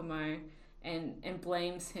Yakumo and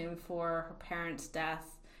blames him for her parents'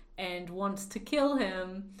 death and wants to kill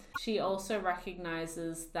him, she also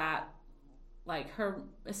recognizes that,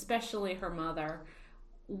 especially her mother,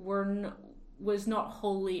 was not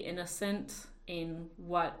wholly innocent in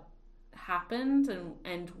what happened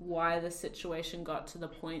and why the situation got to the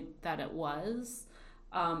point that it was.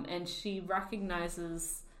 And she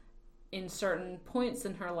recognizes in certain points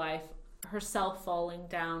in her life herself falling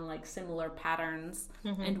down similar patterns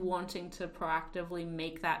and wanting to proactively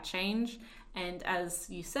make that change. And as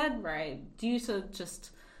you said, right, due to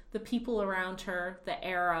just the people around her, the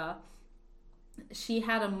era, she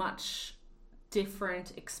had a much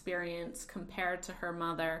different experience compared to her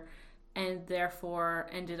mother, and therefore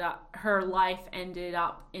her life ended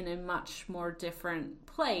up in a much more different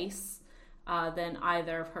place than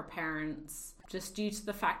either of her parents, just due to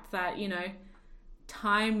the fact that,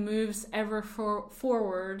 time moves ever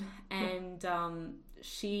forward, and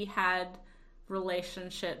she had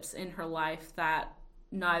relationships in her life that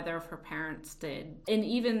neither of her parents did. And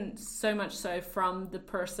even so much so from the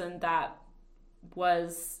person that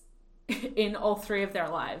was in all three of their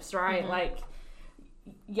lives, right?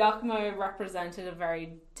 Yakumo represented a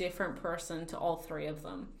very different person to all three of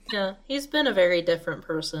them. Yeah, he's been a very different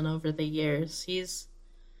person over the years. He's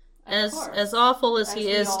as awful as he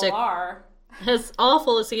is to as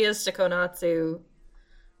awful as he is to Konatsu.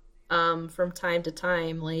 From time to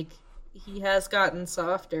time, he has gotten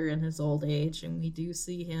softer in his old age, and we do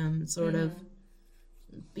see him sort of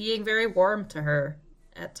being very warm to her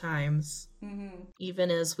at times.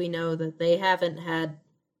 Even as we know that they haven't had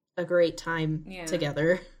a great time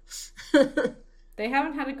together. They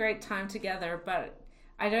haven't had a great time together, but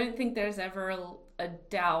I don't think there's ever a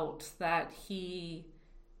doubt that he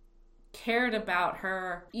cared about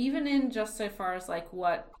her, even in just so far as like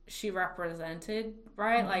what she represented,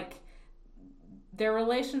 right? Mm-hmm. Like their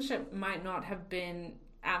relationship might not have been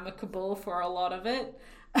amicable for a lot of it.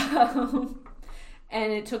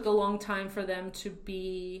 And it took a long time for them to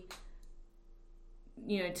be,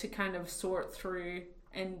 you know, to kind of sort through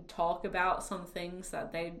and talk about some things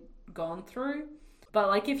that they'd gone through. But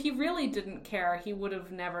like if he really didn't care, he would have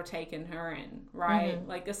never taken her in, right? Mm-hmm.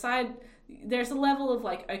 Like aside, there's a level of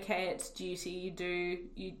like, okay, it's duty.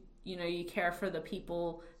 You know, you care for the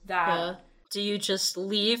people that... Yeah. Do you just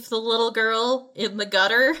leave the little girl in the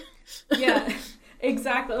gutter? Yeah,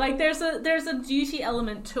 exactly. Like there's a duty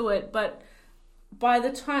element to it, but by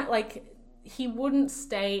the time, like, he wouldn't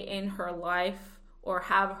stay in her life or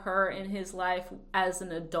have her in his life as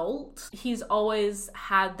an adult. He's always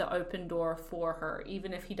had the open door for her,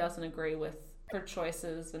 even if he doesn't agree with her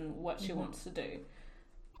choices and what she wants to do.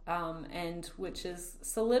 And which is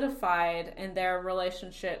solidified, and their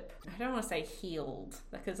relationship, I don't want to say healed,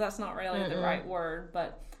 because that's not really the right word,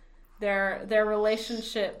 but their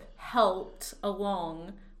relationship helped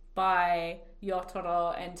along by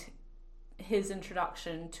Yotaro and his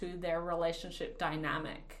introduction to their relationship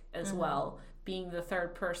dynamic as well, being the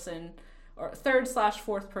third person or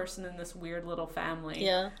third/fourth person in this weird little family.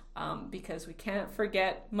 Yeah. Because we can't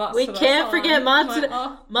forget Matsuda. We can't forget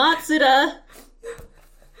Matsuda. Matsuda,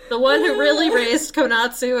 the one who really raised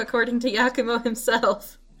Konatsu, according to Yakumo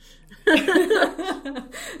himself.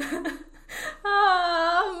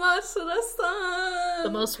 Matsuda-san. The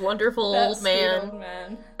most wonderful old man. Old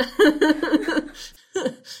man.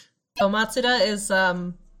 So Matsuda is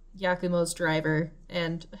Yakumo's driver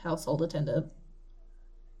and household attendant,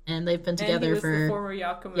 and they've been together and he was the former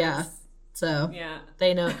Yakumo's. So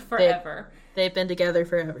they know forever. They've been together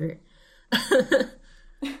forever.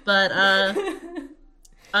 But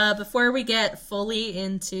before we get fully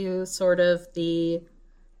into sort of the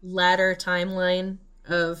latter timeline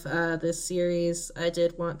of this series, I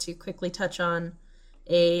did want to quickly touch on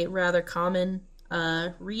a rather common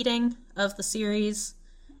reading of the series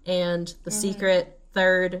and the secret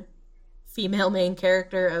third female main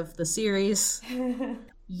character of the series.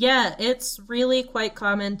 Yeah, it's really quite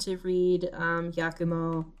common to read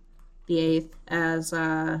Yakumo the Eighth as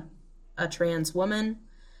a trans woman,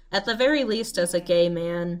 at the very least as a gay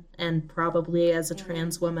man, and probably as a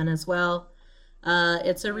trans woman as well.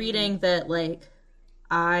 It's a reading that, like,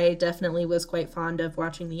 I definitely was quite fond of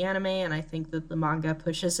watching the anime, and I think that the manga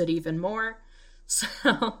pushes it even more.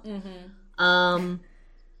 So,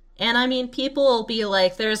 and I mean, people will be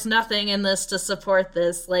like, there's nothing in this to support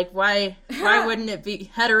this. Like, why wouldn't it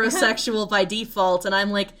be heterosexual by default? And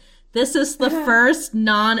I'm like, this is the first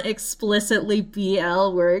non-explicitly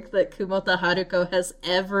BL work that Kumota Haruko has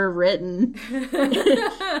ever written.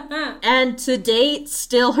 And to date,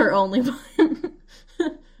 still her only one.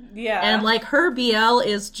 Yeah. And, like, her BL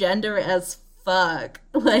is gender as fuck.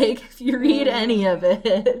 Like, if you read any of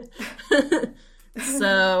it.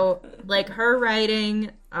 So, like, her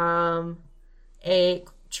writing a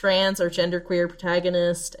trans or genderqueer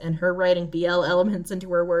protagonist and her writing BL elements into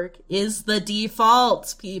her work is the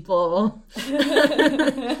default, people.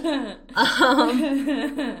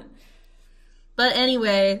 But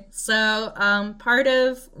anyway, so part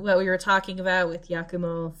of what we were talking about with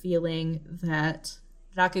Yakumo feeling that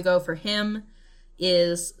Rakugo for him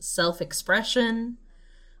is self-expression.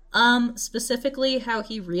 Specifically how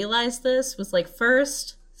he realized this was, like,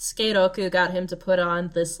 first Skeiroku got him to put on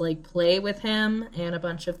this, like, play with him and a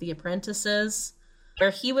bunch of the apprentices, where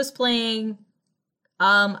he was playing,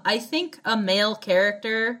 I think a male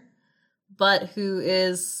character, but who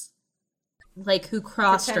is, like, who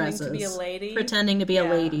cross-dresses. Pretending to be a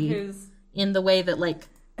lady. In the way that, like,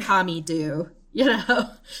 Kami do, you know?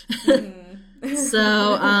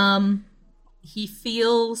 So, he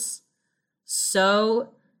feels so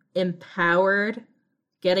empowered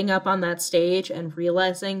getting up on that stage and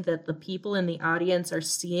realizing that the people in the audience are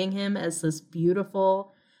seeing him as this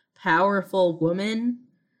beautiful, powerful woman,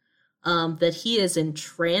 that he is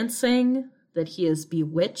entrancing, that he is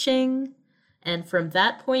bewitching. And from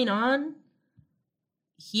that point on,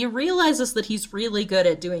 he realizes that he's really good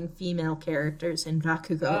at doing female characters in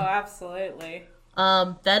Rakugo. Oh, absolutely.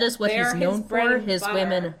 That is what he's known for. His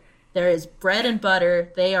women, there is bread and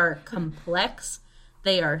butter. They are complex.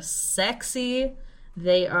 They are sexy.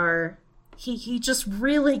 They are... He just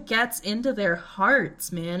really gets into their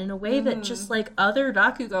hearts, man, in a way that just, like, other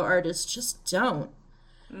Rakugo artists just don't.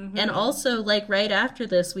 And also, like, right after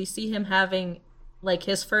this, we see him having like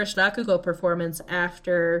his first Rakugo performance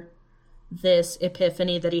after this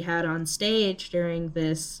epiphany that he had on stage during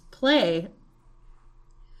this play.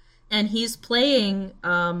 And he's playing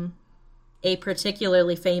a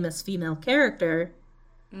particularly famous female character.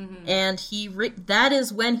 Mm-hmm. And that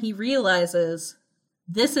is when he realizes,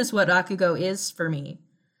 this is what Rakugo is for me.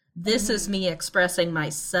 This is me expressing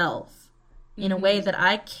myself in a way that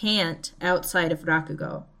I can't outside of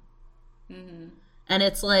Rakugo. Mm-hmm. And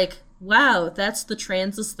it's like, wow, that's the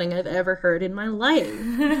transest thing I've ever heard in my life.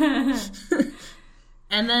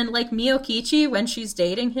 And then, like, Miyokichi, when she's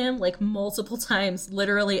dating him, like, multiple times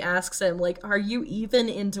literally asks him, like, are you even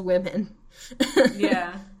into women?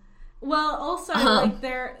 Yeah. Well, also, like,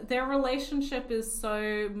 their relationship is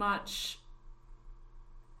so much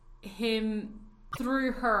him,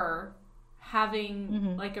 through her,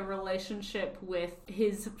 having, like, a relationship with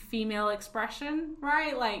his female expression,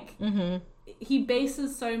 right? Like, he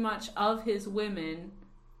bases so much of his women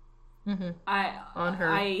on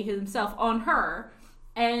her. Himself on her.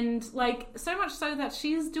 And, like, so much so that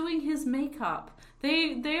she's doing his makeup.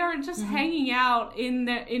 They are just hanging out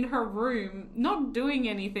in her room, not doing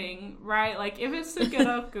anything, right? Like, if it's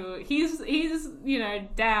Sukeroku, he's you know,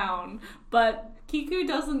 down. But Kiku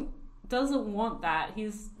doesn't want that.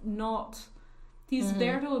 He's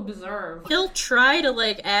there to observe. He'll try to,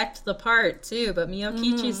 like, act the part, too, but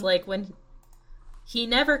Miyokichi's like, when he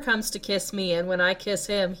never comes to kiss me, and when I kiss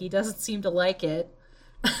him, he doesn't seem to like it.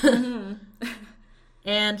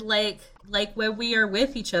 And, like when we are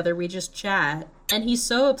with each other, we just chat. And he's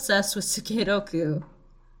so obsessed with Sukeroku,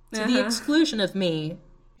 to the exclusion of me,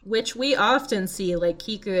 which we often see, like,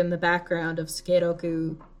 Kiku in the background of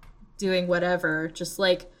Sukeroku doing whatever, just,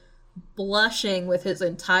 like, blushing with his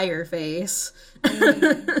entire face.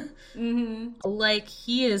 Like,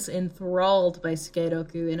 he is enthralled by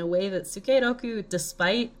Sukeroku in a way that Sukeroku,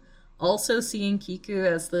 despite also seeing Kiku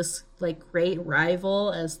as this, like, great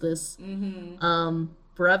rival, as this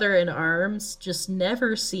brother in arms, just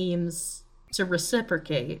never seems to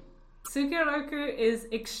reciprocate. Sukeroku is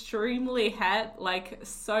extremely het, like,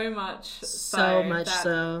 so much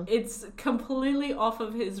so. It's completely off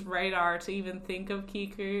of his radar to even think of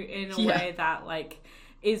Kiku in a way that, like,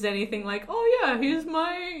 is anything like, oh yeah, he's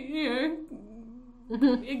my, you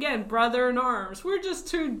know, again, brother in arms. We're just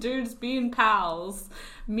two dudes being pals.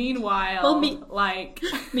 Meanwhile, Miyokichi,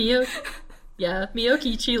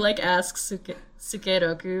 like, asks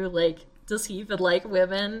Sukeroku, like, does he even like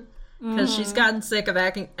women? Because she's gotten sick of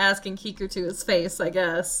asking Kiku to his face, I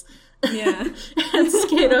guess. Yeah. And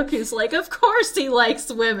Sukeroku's like, of course he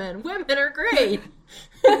likes women. Women are great.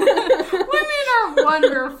 Women are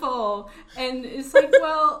wonderful. And it's like,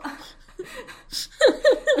 well...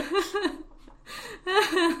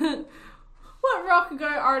 what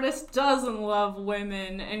Rakugo artist doesn't love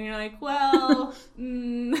women? And you're like, well...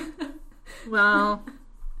 Well...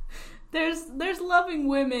 There's loving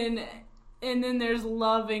women... And then there's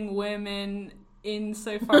loving women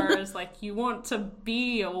insofar as, like, you want to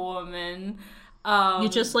be a woman. You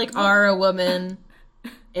just, like, are a woman,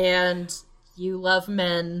 and you love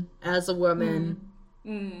men as a woman.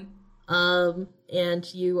 And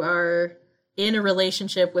you are in a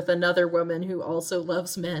relationship with another woman who also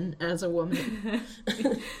loves men as a woman.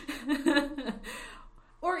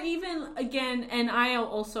 Or even, again, and I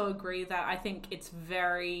also agree that I think it's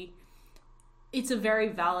a very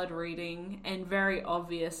valid reading and very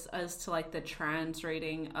obvious as to, like, the trans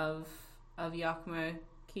reading of Yakumo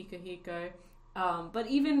Kikuhiko. But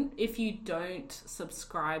even if you don't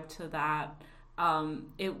subscribe to that,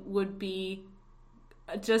 it would be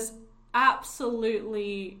just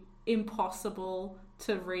absolutely impossible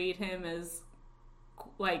to read him as,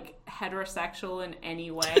 like, heterosexual in any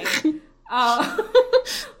way.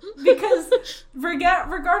 Because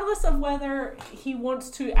regardless of whether he wants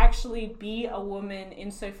to actually be a woman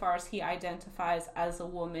insofar as he identifies as a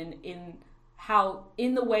woman in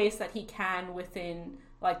the ways that he can within,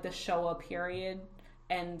 like, the Showa period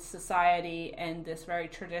and society and this very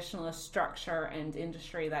traditionalist structure and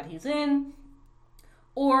industry that he's in,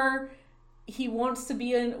 or he wants to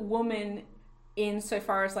be a woman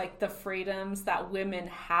insofar as, like, the freedoms that women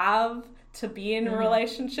have to be in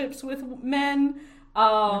relationships with men,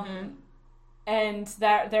 and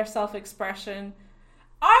their self-expression.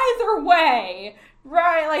 Either way,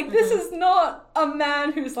 right? Like, this is not a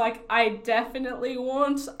man who's like, I definitely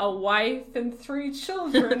want a wife and 3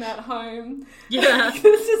 children at home. Yeah.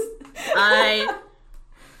 This is...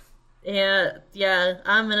 Yeah,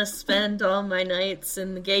 I'm gonna spend all my nights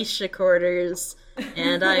in the geisha quarters,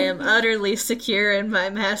 and I am utterly secure in my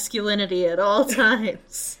masculinity at all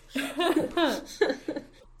times.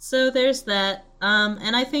 So there's that.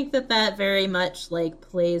 And I think that that very much like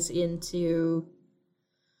plays into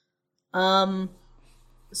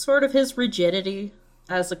sort of his rigidity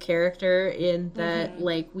as a character in that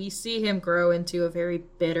like we see him grow into a very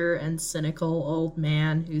bitter and cynical old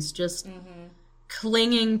man who's just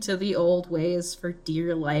clinging to the old ways for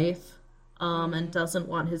dear life, and doesn't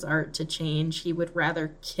want his art to change. He would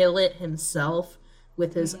rather kill it himself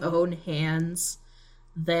with his own hands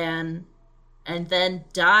than and then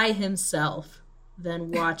die himself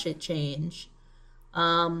than watch it change.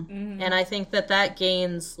 And I think that that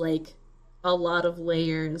gains like a lot of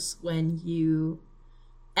layers when you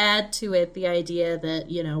add to it the idea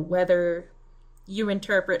that, you know, whether you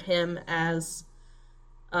interpret him as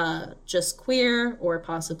just queer or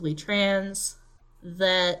possibly trans,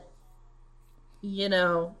 that, you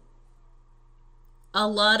know, a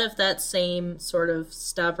lot of that same sort of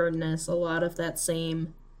stubbornness, a lot of that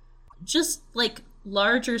same just like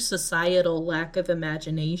larger societal lack of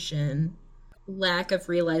imagination, lack of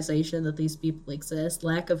realization that these people exist,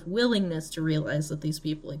 lack of willingness to realize that these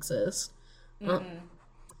people exist.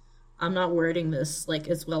 I'm not wording this like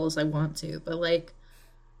as well as I want to, but like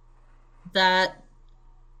that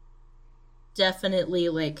definitely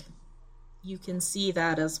like you can see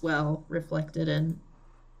that as well reflected in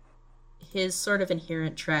his sort of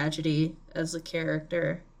inherent tragedy as a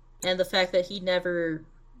character, and the fact that he never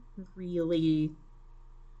really,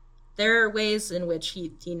 there are ways in which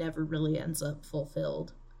he never really ends up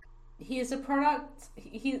fulfilled. He's a product,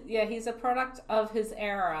 he's a product of his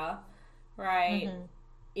era, right?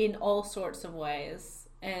 In all sorts of ways,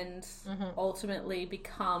 and ultimately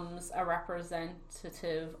becomes a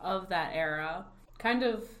representative of that era, kind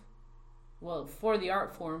of, well, for the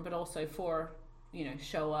art form, but also for, you know,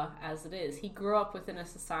 Showa as it is. He grew up within a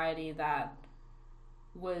society that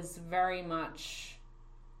was very much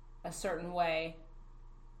a certain way,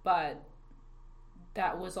 but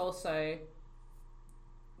that was also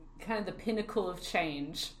kind of the pinnacle of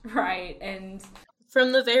change, right? And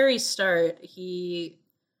from the very start, he,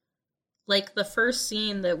 like, the first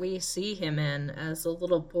scene that we see him in as a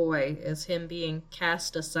little boy is him being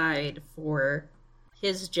cast aside for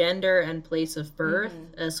his gender and place of birth,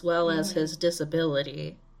 as well as his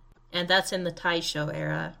disability. And that's in the Taisho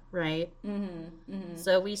era, right?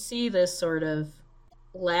 So we see this sort of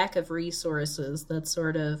lack of resources that's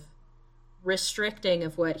sort of restricting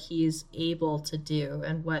of what he's able to do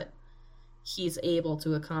and what he's able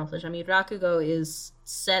to accomplish. I mean, Rakugo is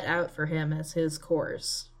set out for him as his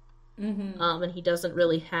course. And he doesn't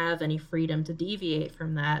really have any freedom to deviate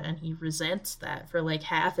from that, and he resents that for like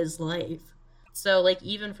half his life. So like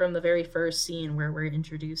even from the very first scene where we're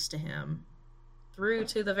introduced to him through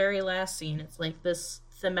to the very last scene, it's like this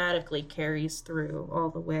thematically carries through all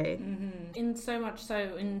the way. In so much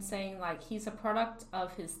so in saying like he's a product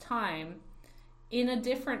of his time in a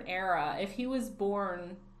different era. If he was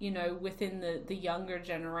born, you know, within the younger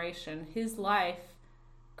generation, his life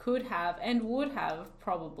could have and would have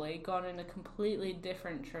probably gone in a completely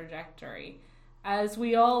different trajectory, as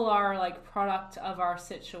we all are like product of our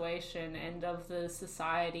situation and of the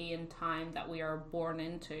society and time that we are born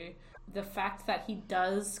into. The fact that he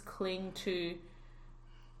does cling to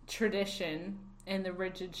tradition and the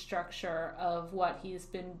rigid structure of what he's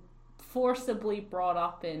been forcibly brought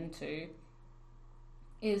up into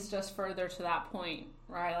is just further to that point,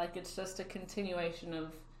 right? Like it's just a continuation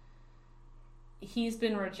of, he's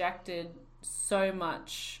been rejected so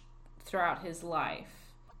much throughout his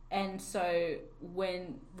life. And so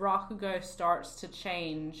when Rakugo starts to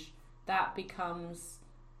change, that becomes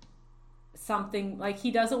something like he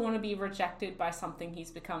doesn't want to be rejected by something he's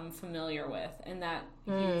become familiar with and that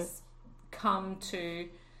he's come to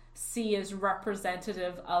see as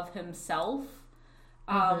representative of himself,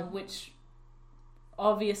 which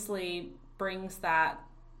obviously brings that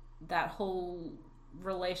whole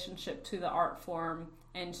relationship to the art form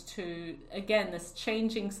and to, again, this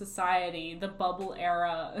changing society, the bubble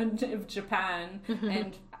era of Japan,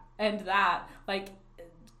 and that, like,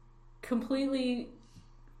 completely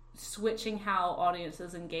switching how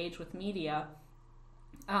audiences engage with media.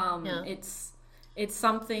 It's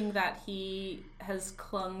something that he has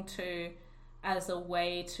clung to as a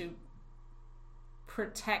way to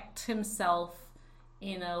protect himself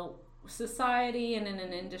in a society and in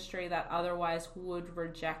an industry that otherwise would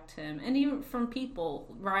reject him, and even from people,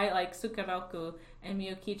 right, like Sukaroku and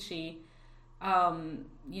Miyokichi.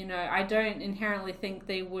 You know, I don't inherently think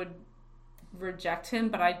they would reject him,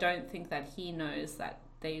 but I don't think that he knows that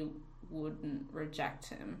they wouldn't reject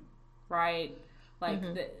him, right? Like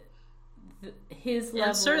his level,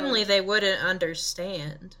 and certainly they wouldn't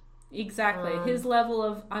understand. Exactly. His level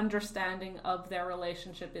of understanding of their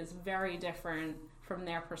relationship is very different from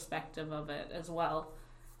their perspective of it as well.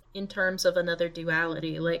 In terms of another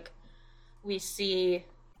duality, like, we see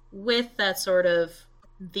with that sort of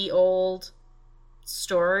the old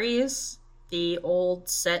stories, the old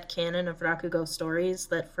set canon of Rakugo stories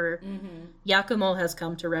that for Yakumo has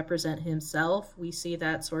come to represent himself, we see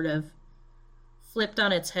that sort of flipped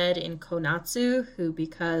on its head in Konatsu, who,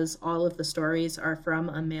 because all of the stories are from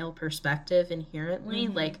a male perspective inherently,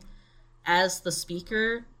 like, as the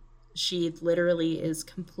speaker, she literally is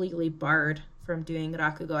completely barred from doing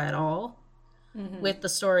Rakugo at all, with the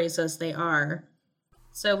stories as they are.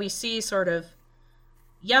 So we see sort of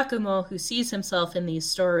Yakumo, who sees himself in these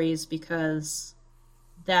stories because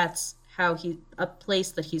that's how a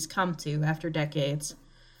place that he's come to after decades.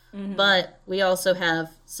 But we also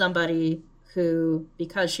have somebody who,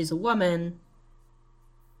 because she's a woman,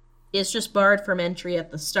 is just barred from entry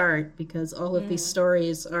at the start because all of these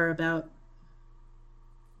stories are about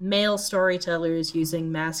male storytellers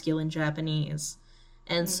using masculine Japanese.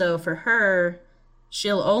 And so for her,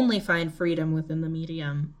 she'll only find freedom within the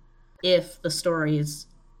medium if the stories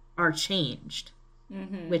are changed,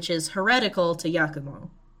 which is heretical to Yakumo.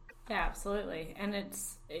 Yeah, absolutely. And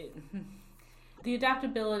the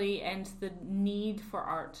adaptability and the need for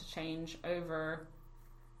art to change over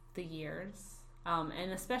the years,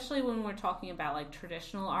 and especially when we're talking about like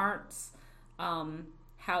traditional arts,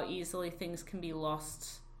 how easily things can be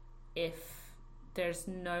lost if there's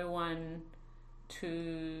no one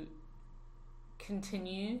to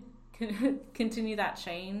continue that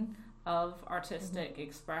chain of artistic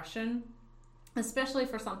expression, especially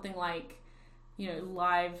for something like,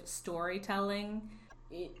 live storytelling.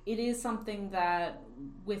 It is something that,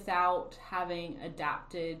 without having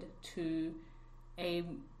adapted to a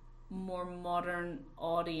more modern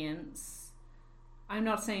audience, I'm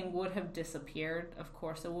not saying would have disappeared. Of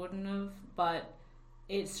course it wouldn't have, but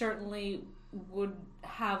it certainly would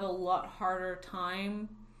have a lot harder time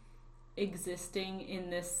existing in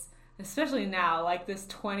this, especially now, like this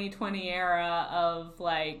 2020 era of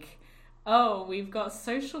like, oh, we've got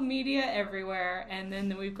social media everywhere, and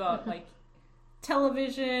then we've got like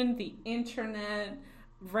television, the internet,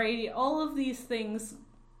 radio, all of these things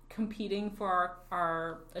competing for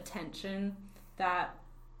our attention, that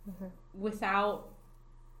without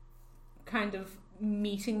kind of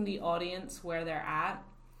meeting the audience where they're at,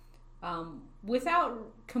 without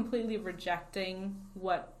completely rejecting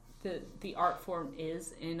what the art form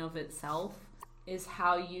is in of itself, is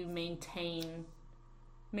how you maintain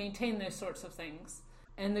those sorts of things.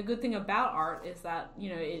 And the good thing about art is that,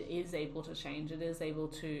 it is able to change. It is able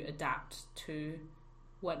to adapt to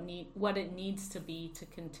what it needs to be to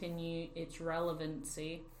continue its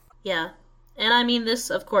relevancy. Yeah. And I mean,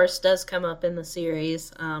 this, of course, does come up in the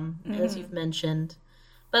series, as you've mentioned.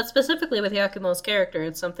 But specifically with Yakumo's character,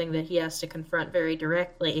 it's something that he has to confront very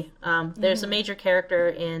directly. There's a major character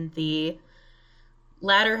in the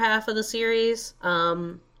latter half of the series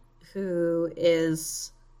who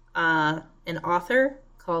is an author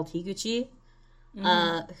called Higuchi,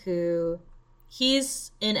 who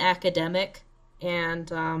he's an academic,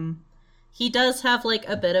 and he does have like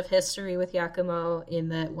a bit of history with Yakumo in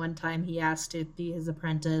that one time he asked to be his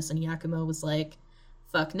apprentice and Yakumo was like,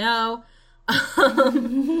 fuck no.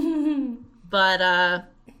 But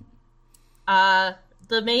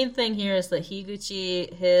the main thing here is that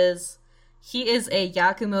Higuchi, he is a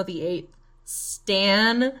Yakumo the 8th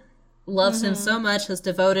stan, loves him so much, has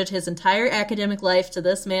devoted his entire academic life to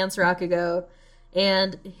this man's Rakugo,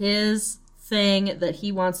 and his thing that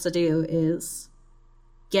he wants to do is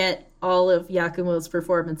get all of Yakumo's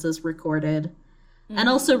performances recorded, and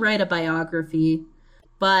also write a biography.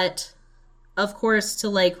 But of course, to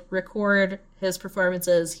like record his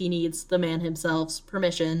performances, he needs the man himself's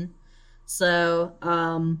permission. So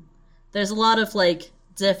there's a lot of like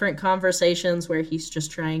different conversations where he's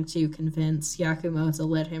just trying to convince Yakumo to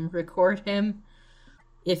let him record him.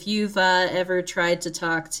 If you've ever tried to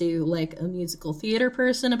talk to like a musical theater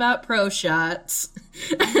person about pro shots,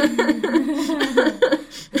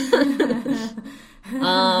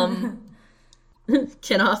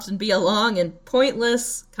 can often be a long and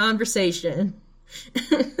pointless conversation.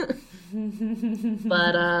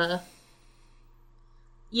 But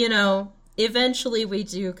eventually we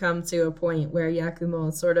do come to a point where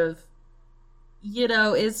Yakumo sort of,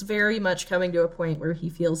 is very much coming to a point where he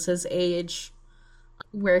feels his age,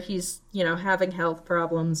 where he's, having health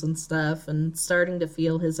problems and stuff and starting to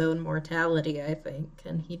feel his own mortality, I think.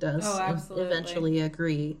 And he does eventually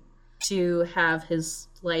agree to have his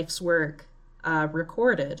life's work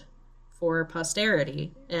recorded for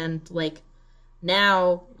posterity and, like,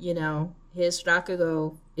 now, his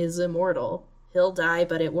Rakugo is immortal. He'll die,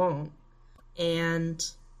 but it won't. And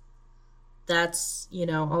that's,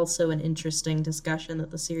 also an interesting discussion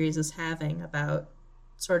that the series is having about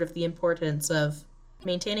sort of the importance of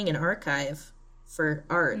maintaining an archive for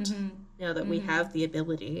art, now that we have the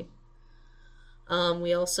ability.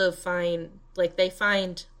 We also find, they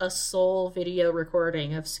find a sole video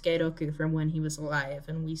recording of Sukeroku from when he was alive,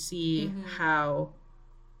 and we see how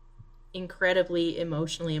incredibly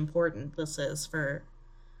emotionally important this is for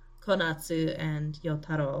Konatsu and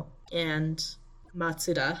Yotaro and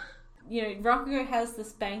Matsuda. Rakugo has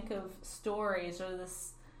this bank of stories, or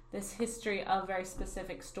this history of very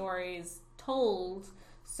specific stories told.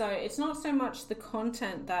 So it's not so much the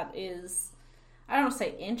content that is, I don't want to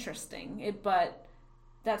say interesting, but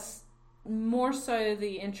that's more so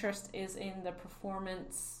the interest is in the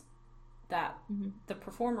performance that the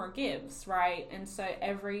performer gives, right? And so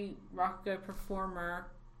every Rakugo performer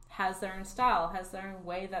has their own style, has their own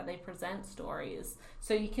way that they present stories.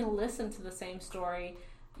 So you can listen to the same story,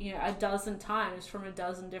 a dozen times from a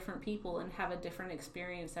dozen different people and have a different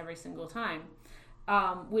experience every single time.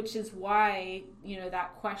 Which is why,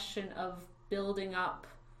 that question of building up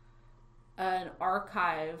an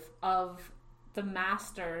archive of the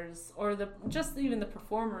masters or just even the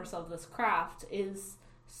performers of this craft is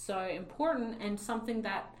so important, and something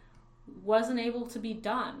that wasn't able to be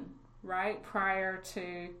done, right, prior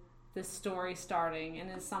to this story starting, and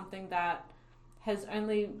is something that has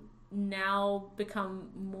only now become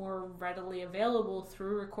more readily available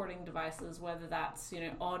through recording devices, whether that's,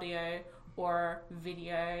 audio or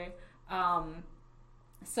video.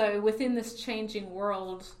 So within this changing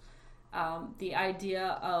world, the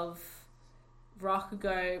idea of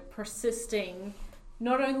Rakugo persisting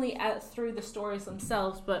not only through the stories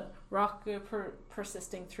themselves, but Rakugo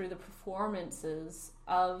persisting through the performances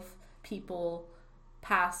of people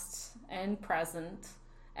past and present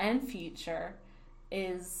and future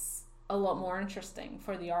is a lot more interesting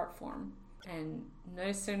for the art form. And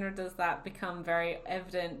no sooner does that become very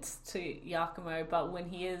evident to Yakumo, but when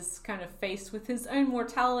he is kind of faced with his own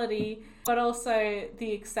mortality, but also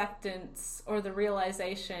the acceptance or the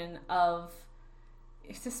realization of,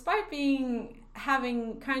 despite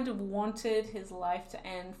having kind of wanted his life to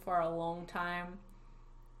end for a long time,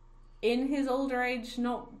 in his older age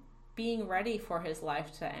not being ready for his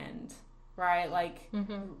life to end, right?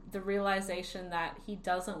 The realization that he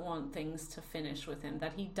doesn't want things to finish with him,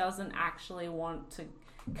 that he doesn't actually want to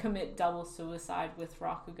commit double suicide with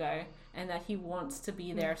Rakugo, and that he wants to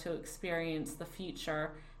be there to experience the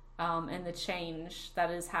future and the change that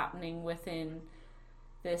is happening within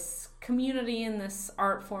this community and this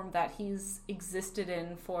art form that he's existed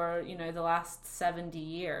in for, the last 70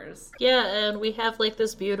 years. Yeah, and we have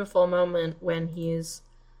this beautiful moment when he's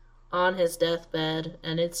on his deathbed,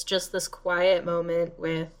 and it's just this quiet moment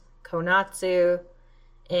with Konatsu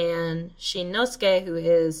and Shinnosuke, who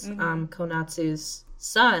is Konatsu's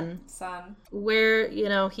son, where,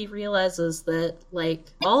 he realizes that,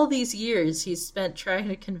 all these years he's spent trying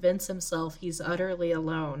to convince himself he's utterly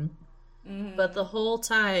alone. But the whole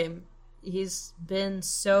time, he's been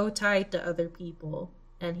so tied to other people,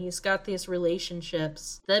 and he's got these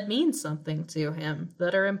relationships that mean something to him,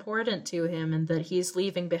 that are important to him, and that he's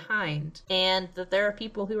leaving behind. And that there are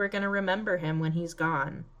people who are going to remember him when he's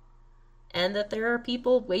gone. And that there are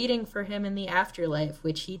people waiting for him in the afterlife,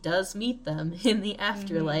 which he does meet them in the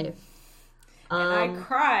afterlife. And I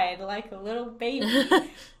cried like a little baby.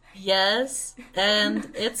 Yes,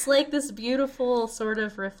 and it's this beautiful sort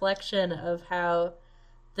of reflection of how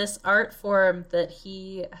this art form that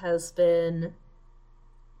he has been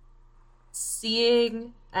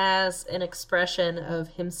seeing as an expression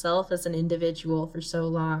of himself as an individual for so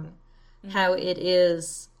long, how it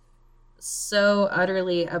is so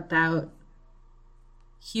utterly about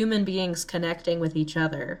human beings connecting with each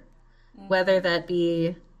other, whether that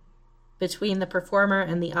be between the performer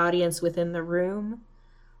and the audience within the room,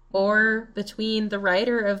 or between the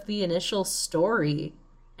writer of the initial story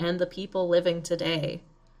and the people living today,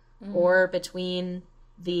 or between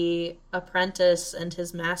the apprentice and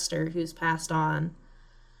his master who's passed on.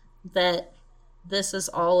 That this is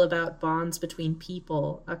all about bonds between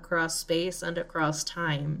people across space and across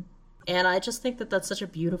time. And I just think that that's such a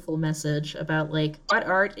beautiful message about what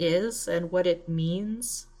art is and what it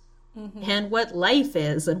means. And what life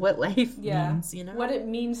is and what life means, What it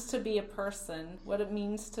means to be a person, what it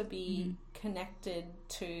means to be connected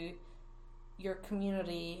to your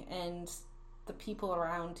community and the people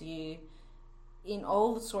around you in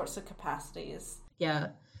all sorts of capacities.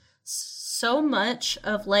 Yeah. So much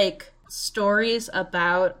of stories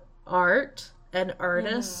about art and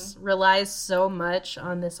artists relies so much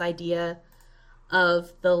on this idea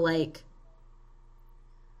of the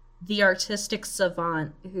artistic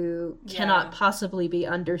savant who cannot possibly be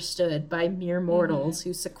understood by mere mortals,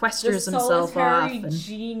 who sequesters himself off. The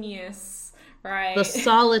genius, right? The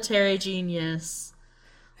solitary genius.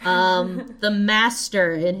 The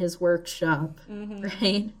master in his workshop,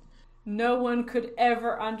 right? No one could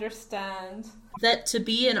ever understand. That to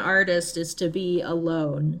be an artist is to be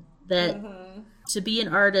alone. That to be an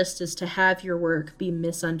artist is to have your work be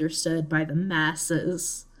misunderstood by the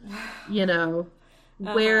masses, you know?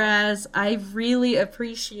 Whereas I really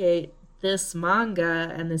appreciate this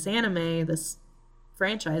manga and this anime, this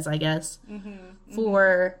franchise, I guess,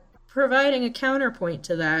 for providing a counterpoint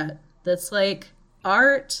to that. That's like,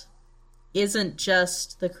 art isn't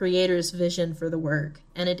just the creator's vision for the work,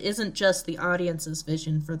 and it isn't just the audience's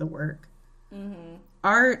vision for the work.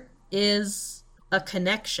 Art is a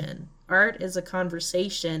connection. Art is a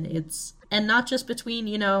conversation. And not just between,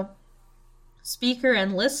 you know, speaker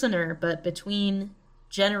and listener, but between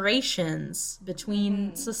generations,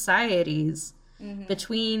 between societies,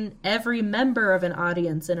 between every member of an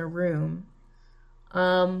audience in a room.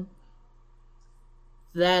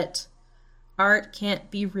 That art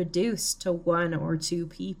can't be reduced to one or two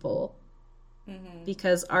people.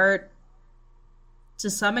 Because art, to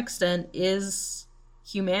some extent, is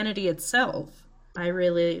humanity itself. I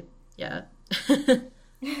really,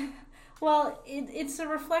 Well, it's a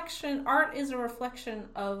reflection, art is a reflection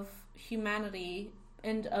of humanity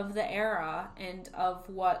and of the era and of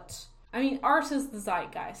what, I mean, art is the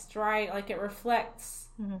zeitgeist, right? Like, it reflects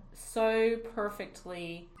so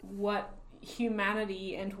perfectly what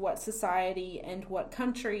humanity and what society and what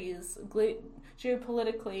countries,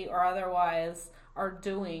 geopolitically or otherwise, are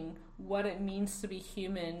doing, what it means to be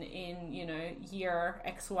human in, you know, year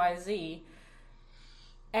XYZ.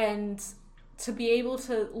 And to be able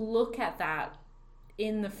to look at that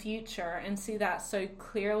in the future and see that so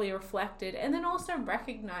clearly reflected, and then also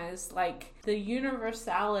recognize, like, the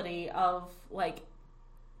universality of, like,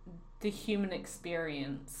 the human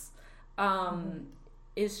experience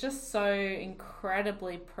is just so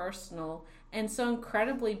incredibly personal and so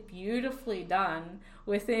incredibly beautifully done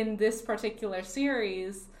within this particular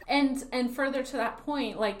series. And further to that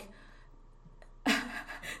point, like,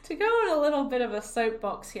 to go on a little bit of a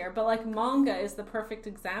soapbox here, but, like, manga is the perfect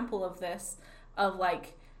example of this, of,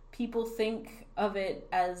 like, people think of it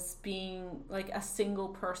as being, like, a single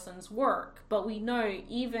person's work, but we know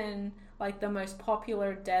even, like, the most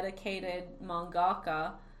popular dedicated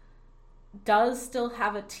mangaka does still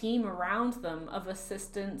have a team around them of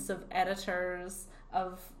assistants, of editors,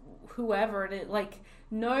 of whoever it is. Like,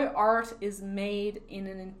 no art is made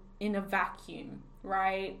in a vacuum,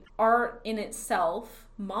 right? Art in itself,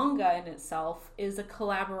 manga in itself, is a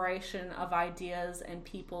collaboration of ideas and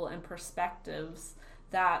people and perspectives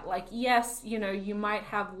that, like, yes, you know, you might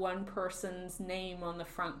have one person's name on the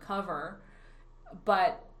front cover,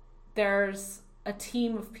 but there's a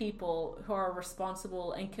team of people who are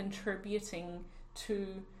responsible and contributing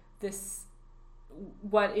to this,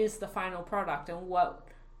 what is the final product, and what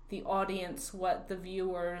the audience, what the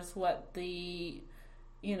viewers, what the,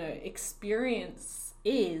 you know, experience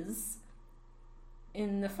is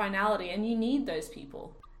in the finality. And you need those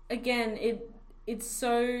people. Again, it's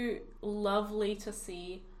so lovely to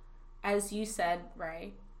see, as you said,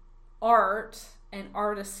 Ray, art and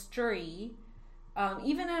artistry,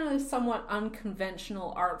 even in a somewhat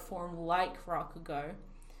unconventional art form like Rakugo,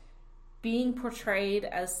 being portrayed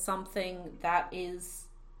as something that is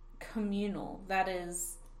communal, that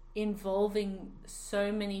is involving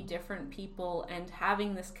so many different people and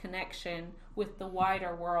having this connection with the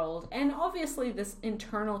wider world, and obviously this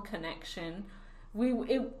internal connection.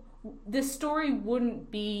 This story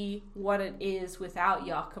wouldn't be what it is without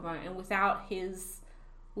Yakumo and without his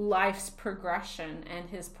life's progression and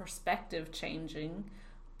his perspective changing,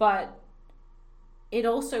 but it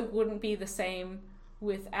also wouldn't be the same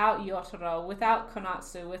without Yotaro, without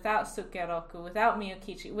Konatsu, without Sukeroku, without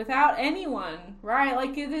Miyokichi, without anyone, right?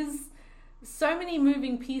 Like, it is so many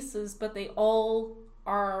moving pieces, but they all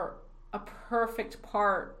are a perfect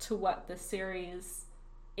part to what the series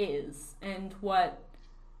is and what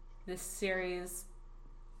this series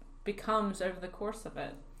becomes over the course of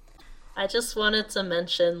it. I just wanted to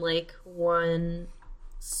mention, like, one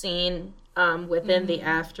scene within the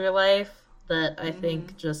afterlife that I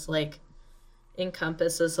think just, like,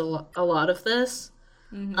 encompasses a lot of this.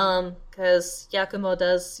 Because Yakumo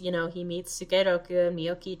does, you know, he meets Sukeroku and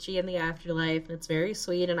Miyokichi in the afterlife, and it's very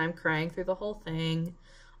sweet, and I'm crying through the whole thing.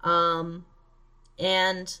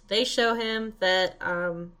 And they show him that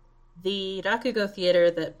the Rakugo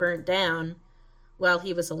theater that burnt down while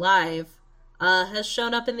he was alive, has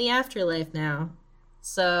shown up in the afterlife now.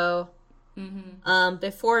 So,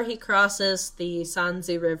 before he crosses the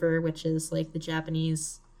Sanzu River, which is like the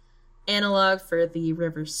Japanese analog for the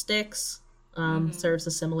river Styx, serves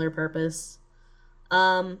a similar purpose.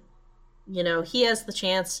 You know, he has the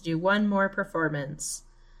chance to do one more performance.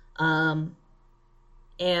 And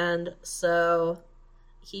so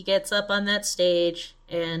he gets up on that stage,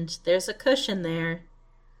 and there's a cushion there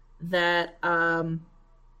that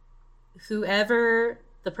whoever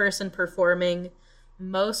the person performing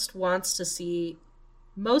most wants to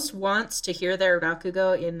hear their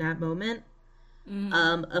rakugo in that moment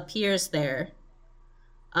appears there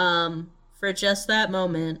for just that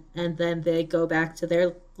moment, and then they go back to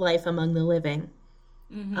their life among the living.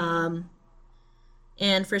 And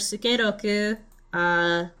for Sukeroku,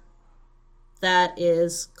 that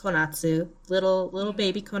is Konatsu, little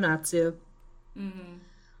baby Konatsu.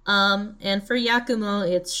 And for Yakumo,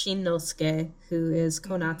 it's Shinnosuke, who is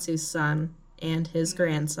Konatsu's son and his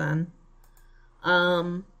grandson.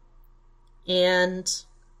 And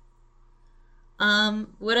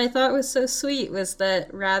what I thought was so sweet was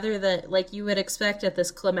that rather than, like, you would expect at this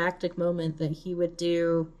climactic moment that he would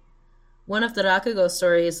do one of the Rakugo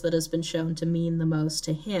stories that has been shown to mean the most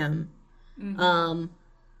to him,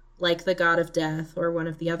 like the God of Death, or one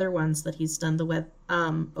of the other ones that he's done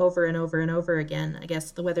over and over and over again. I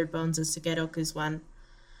guess the Weathered Bones is Sukeroku's one.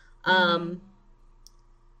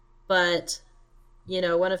 But, you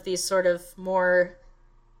know, one of these sort of more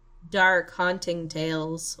dark, haunting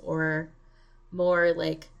tales, or more,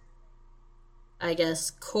 like, I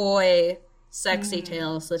guess, coy, sexy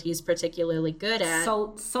tales that he's particularly good at.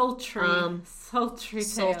 Sultry tales.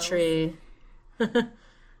 Sultry.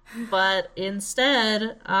 But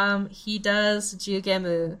instead, he does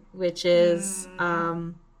Jugemu, which is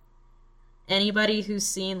anybody who's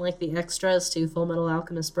seen, like, the extras to Full Metal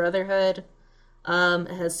Alchemist Brotherhood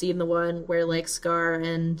has seen the one where, like, Scar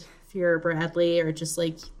and Führer Bradley are just,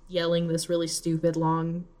 like, yelling this really stupid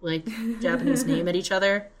long, like, Japanese name at each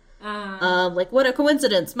other. Like, what a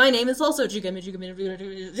coincidence! My name is also Jugemu.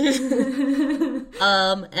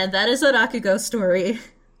 And that is a Rakugo story.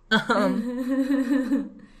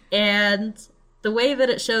 And the way that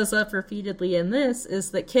it shows up repeatedly in this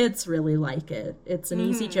is that kids really like it. It's an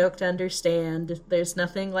easy joke to understand. There's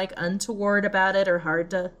nothing, like, untoward about it or hard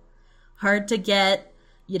to get.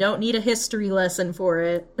 You don't need a history lesson for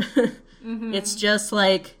it. It's just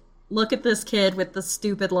like, look at this kid with the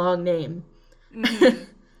stupid long name.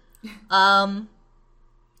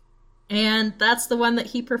 And that's the one that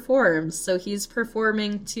he performs. So he's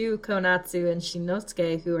performing to Konatsu and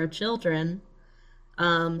Shinnosuke, who are children,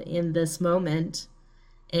 in this moment.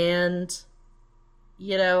 And,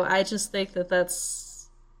 you know, I just think that that's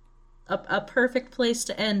a perfect place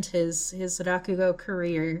to end his Rakugo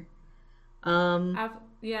career. Yeah,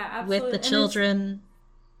 absolutely. With the children.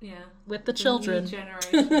 With the children. New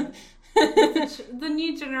generation. The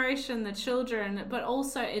new generation, the children, but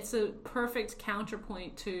also it's a perfect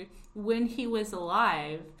counterpoint to when he was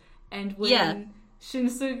alive, and when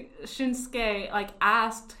Shinsuke, like,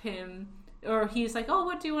 asked him, or he's like, oh,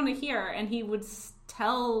 what do you want to hear? And he would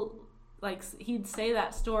tell, like, he'd say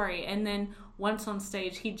that story, and then once on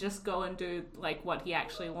stage, he'd just go and do, like, what he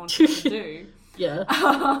actually wanted to do.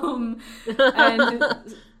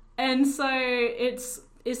 And so it's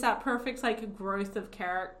that perfect, like, growth of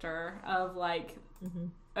character of, like,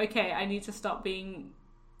 okay, I need to stop being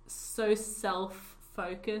so selfish,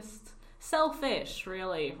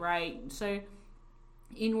 really, right? So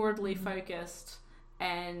inwardly focused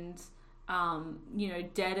and, you know,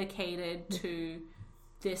 dedicated to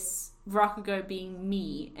this Rakugo being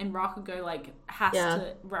me, and Rakugo, like, has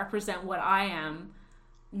to represent what I am.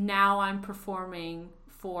 Now I'm performing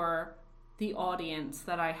for the audience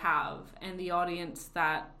that I have, and the audience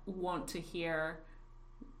that want to hear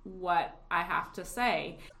what I have to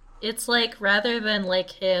say. It's like, rather than,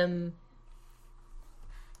 like, him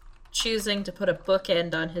choosing to put a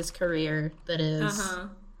bookend on his career that is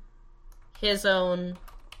his own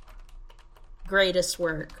greatest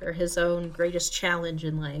work or his own greatest challenge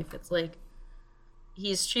in life, it's like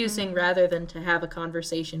he's choosing, rather than to have a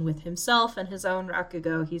conversation with himself and his own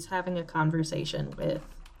Rakugo, he's having a conversation with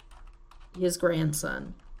his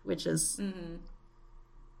grandson, which is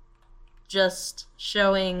just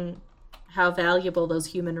showing how valuable those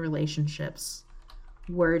human relationships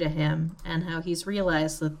were to him, and how he's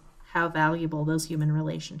realized that how valuable those human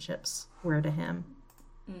relationships were to him.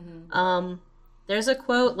 There's a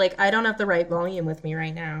quote, like, I don't have the right volume with me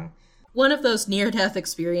right now. One of those near-death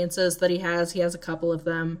experiences that he has a couple of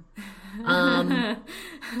them, Um,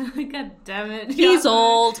 God damn it. he's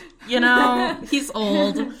old, you know, he's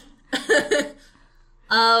old.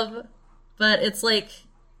 But it's like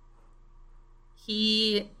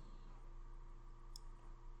he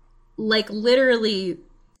like literally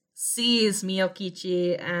sees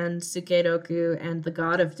Miyokichi and Sukeroku and the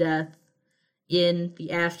god of death in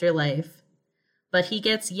the afterlife, but he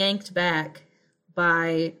gets yanked back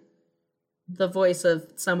by the voice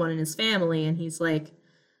of someone in his family, and he's like,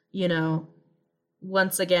 you know,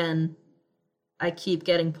 once again, I keep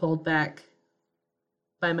getting pulled back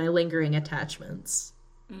by my lingering attachments.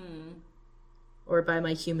 Or by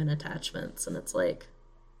my human attachments, and it's like,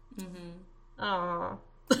 aww.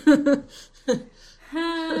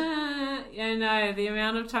 Yeah, no, the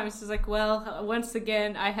amount of times it's like, well, once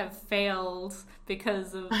again, I have failed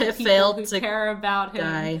because of the people who care about him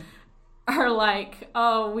die. Are like,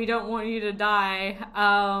 oh, we don't want you to die.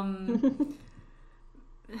 God.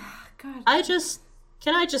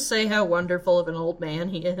 Can I just say how wonderful of an old man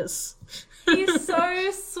he is? He's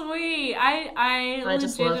so sweet. I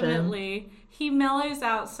just love him. legitimately, he mellows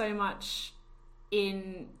out so much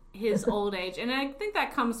in his old age, and I think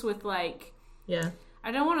that comes with like, yeah,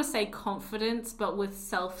 I don't want to say confidence, but with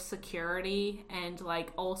self-security, and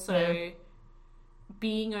like also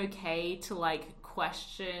being okay to like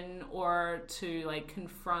question or to like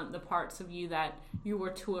confront the parts of you that you were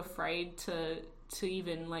too afraid to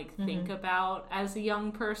even like think about as a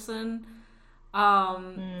young person.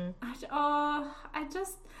 I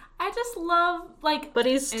just love like, but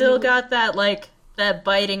he's still got that like that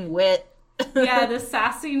biting wit. Yeah, the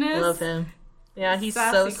sassiness. Love him. Yeah, he's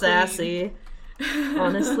so sassy.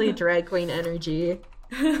 Honestly, drag queen energy.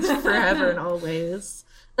 Forever and always.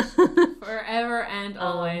 Forever and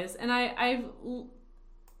always. And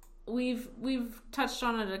we've touched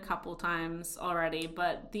on it a couple times already,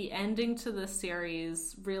 but the ending to the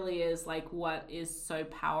series really is like what is so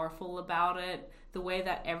powerful about it. The way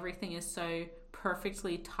that everything is so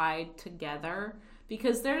perfectly tied together.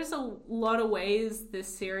 Because there's a lot of ways this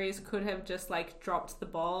series could have just like dropped the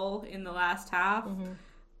ball in the last half.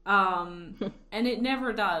 And it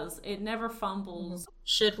never does. It never fumbles.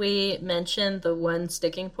 Should we mention the one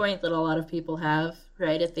sticking point that a lot of people have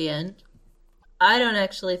right at the end? I don't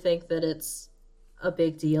actually think that it's a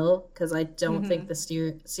big deal, because I don't think the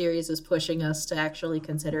series is pushing us to actually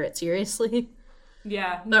consider it seriously.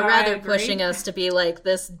 Yeah. But rather pushing us to be like,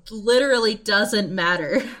 this literally doesn't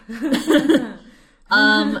matter. The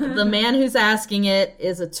man who's asking it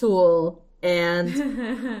is a tool,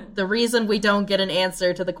 and the reason we don't get an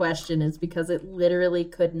answer to the question is because it literally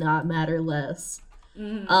could not matter less.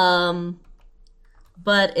 But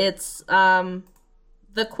it's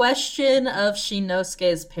the question of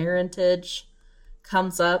Shinosuke's parentage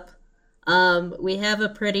comes up. We have a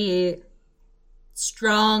pretty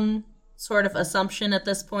strong sort of assumption at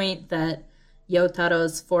this point that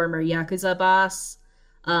Yotaro's former Yakuza boss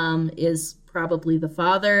is probably the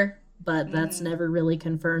father, but that's never really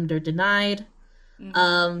confirmed or denied.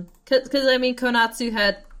 Because I mean, Konatsu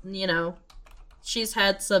had, you know, she's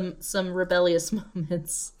had some rebellious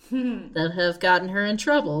moments that have gotten her in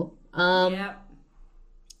trouble.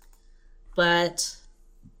 But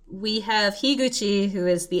we have Higuchi, who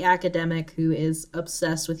is the academic who is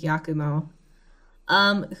obsessed with Yakumo,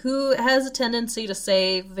 who has a tendency to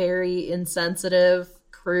say very insensitive,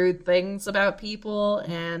 crude things about people,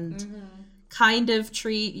 and kind of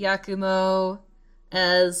treat Yakumo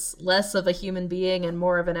as less of a human being and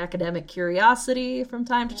more of an academic curiosity from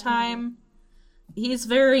time to time. He's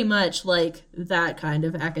very much like that kind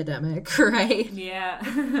of academic, right? Yeah.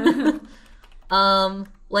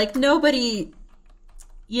 Like nobody,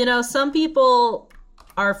 you know, some people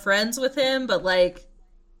are friends with him, but like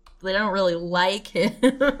they don't really like him.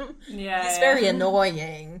 Yeah. He's very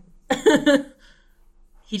annoying.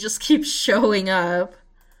 He just keeps showing up.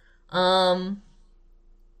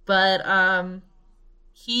 But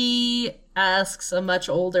he asks a much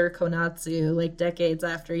older Konatsu, like decades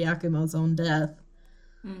after Yakumo's own death,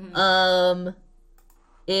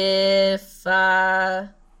 if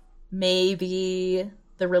maybe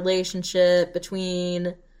the relationship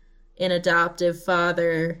between an adoptive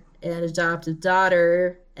father and adoptive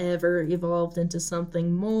daughter ever evolved into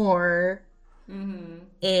something more.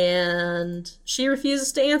 And she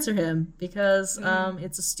refuses to answer him because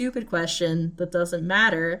it's a stupid question that doesn't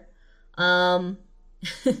matter.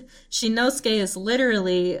 Shinosuke is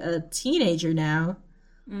literally a teenager now.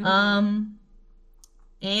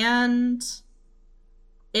 And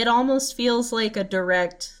it almost feels like a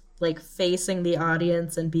direct, like, facing the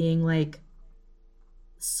audience and being like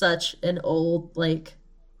such an old, like,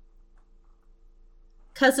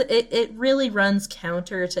 because it really runs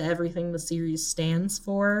counter to everything the series stands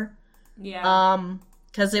for. Yeah.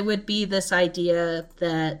 Because it would be this idea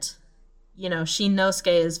that,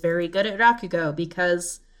 Shinnosuke is very good at Rakugo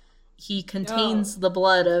because he contains the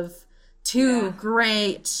blood of two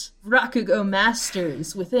great Rakugo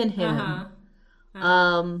masters within him,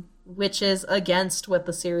 which is against what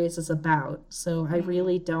the series is about. So I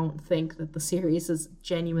really don't think that the series is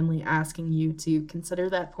genuinely asking you to consider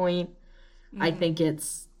that point. I think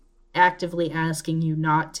it's actively asking you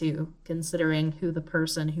not to, considering who the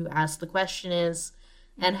person who asked the question is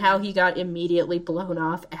and how he got immediately blown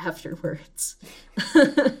off afterwards.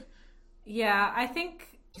 Yeah, I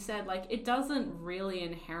think you said, like, it doesn't really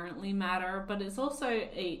inherently matter, but it's also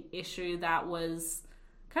a issue that was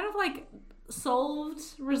kind of like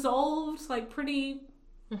resolved, like pretty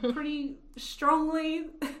strongly.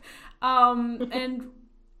 And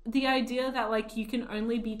the idea that, like, you can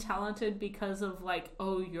only be talented because of, like,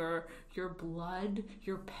 your blood,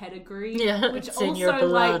 your pedigree, which it's also in your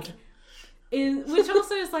blood. like which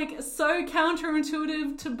also is like so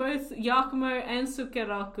counterintuitive to both Yakumo and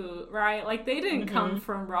Sukeroku, right? Like, they didn't come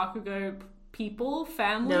from Rakugo people,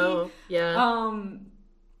 family. No, yeah.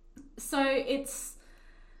 So it's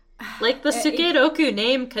like the Sukeroku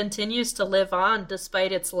name continues to live on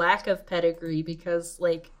despite its lack of pedigree because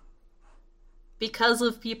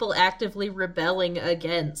of people actively rebelling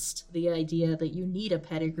against the idea that you need a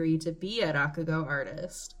pedigree to be a Rakugo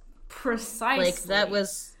artist. Precisely. Like, that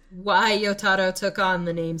was why Yotaro took on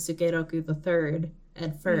the name Sukeroku III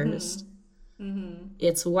at first.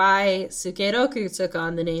 It's why Sukeroku took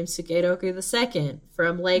on the name Sukeroku II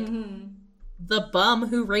from, like, the bum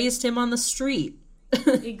who raised him on the street.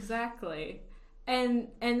 Exactly. And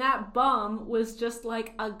that bum was just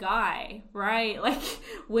like a guy, right? Like,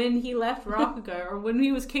 when he left Rakugo, or when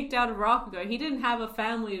he was kicked out of Rakugo, he didn't have a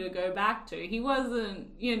family to go back to. He wasn't,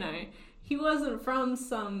 he wasn't from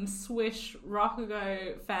some swish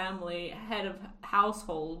Rakugo family, head of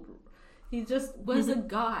household. He just was a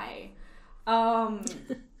guy.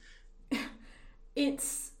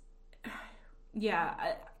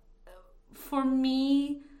 For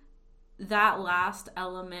me, that last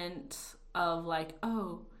element of, like,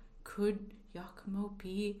 oh, could Yakumo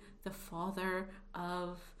be the father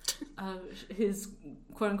of his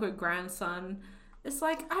quote-unquote grandson? It's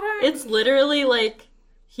like, It's literally like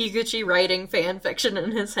Higuchi writing fan fiction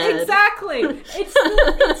in his head. Exactly.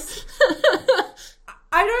 It's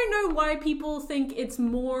I don't know why people think it's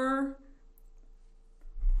more,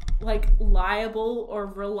 like, liable or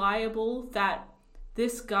reliable that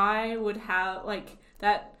this guy would have, like,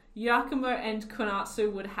 that Yakumo and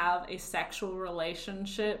Konatsu would have a sexual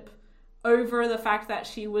relationship over the fact that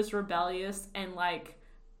she was rebellious and, like,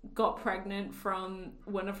 got pregnant from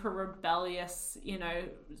one of her rebellious,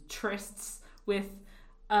 trysts with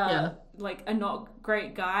like a not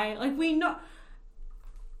great guy. Like, we know.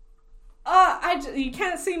 You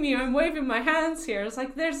can't see me. I'm waving my hands here. It's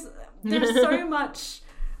like there's so much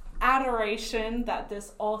adoration that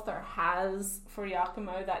this author has for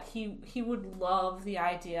Yakumo that he would love the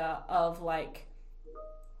idea of, like,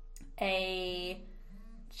 a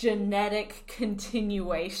genetic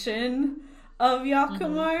continuation of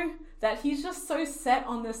Yakumo, that he's just so set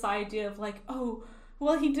on this idea of, like, oh,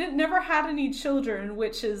 well, he never had any children,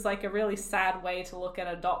 which is, like, a really sad way to look at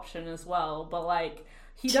adoption as well, but, like,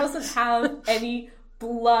 he doesn't have any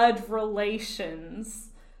blood relations.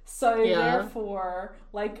 So therefore,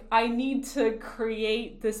 like, I need to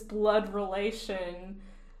create this blood relation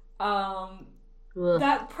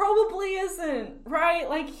that probably isn't, right?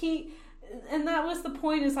 Like, and that was the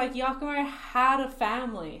point, is, like, Yakumo has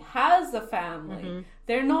a family.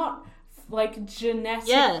 They're not, like,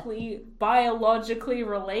 genetically, biologically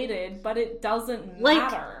related, but it doesn't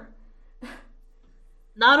matter.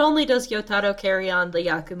 Not only does Yotaro carry on the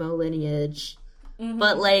Yakumo lineage,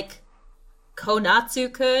 but, like,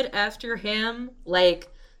 Konatsu could after him. Like,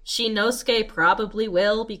 Shinnosuke probably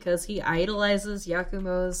will because he idolizes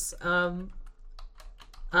Yakumo's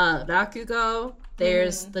Rakugo.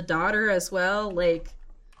 There's the daughter as well. Like,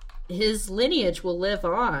 his lineage will live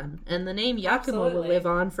on, and the name Yakumo will live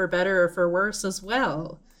on for better or for worse as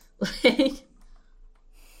well. Like,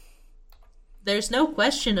 there's no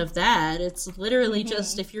question of that. It's literally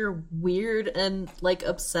just if you're weird and, like,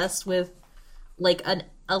 obsessed with, like,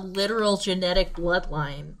 a literal genetic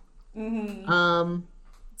bloodline.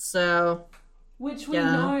 So, which we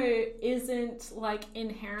know isn't, like,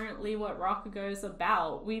 inherently what Rakugo is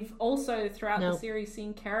about. We've also, throughout the series,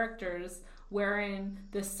 seen characters wherein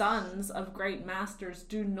the sons of great masters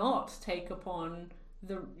do not take upon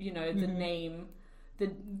the, the name,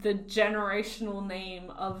 the generational name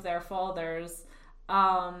of their fathers.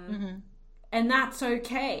 And that's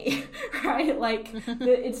okay, right? Like,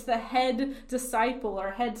 it's the head disciple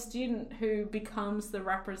or head student who becomes the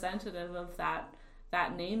representative of that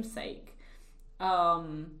namesake.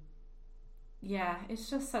 Yeah, it's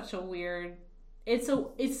just such a weird...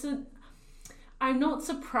 I'm not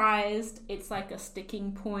surprised it's like a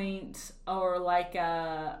sticking point or like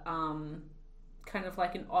a kind of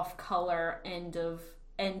like an off-color end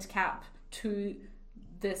cap to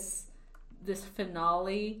this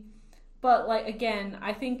finale. But like, again,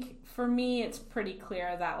 I think for me it's pretty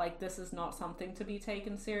clear that like this is not something to be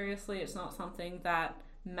taken seriously. It's not something that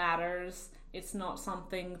matters. It's not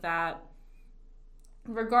something that,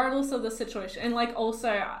 regardless of the situation, and like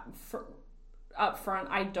also up front,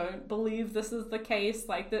 I don't believe this is the case.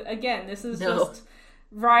 Like, again, this is just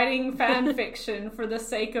writing fan fiction for the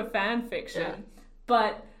sake of fan fiction. Yeah.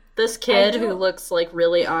 But this kid who looks like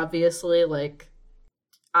really obviously like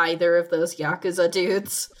either of those Yakuza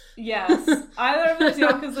dudes. Yes, either of those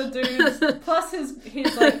Yakuza dudes, plus his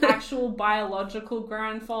like actual biological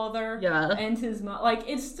grandfather, and his mom. Like,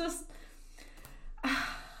 it's just,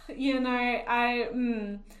 you know,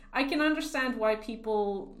 I can understand why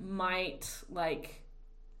people might, like,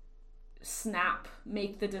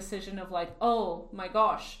 make the decision of, like, oh my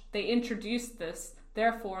gosh, they introduced this,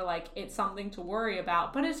 therefore, like, it's something to worry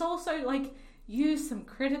about. But it's also, like, use some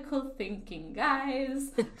critical thinking,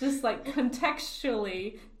 guys. Just, like,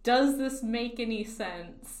 contextually, does this make any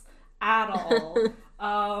sense at all?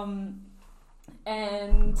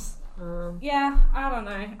 Yeah, I don't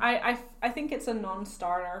know. I think it's a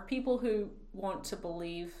non-starter. People who want to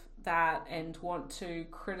believe that and want to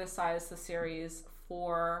criticize the series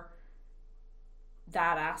for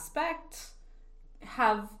that aspect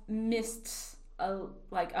have missed a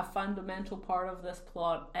fundamental part of this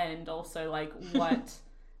plot, and also like what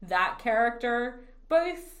that character,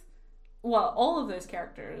 all of those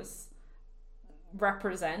characters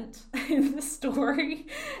represent in the story,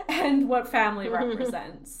 and what family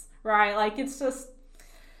represents, right? Like, it's just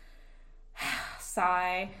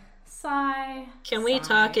sigh. Can we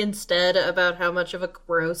talk instead about how much of a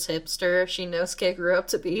gross hipster Shinosuke grew up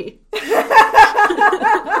to be?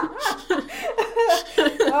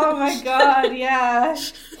 Oh my god, yeah.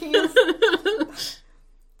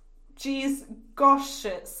 Jeez, gosh,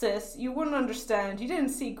 shit, sis. You wouldn't understand. You didn't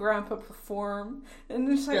see Grandpa perform. And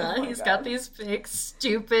it's like, yeah, he's got these big,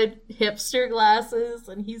 stupid hipster glasses,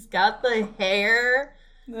 and he's got the hair.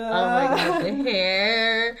 Oh my god, the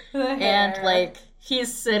hair. And, like,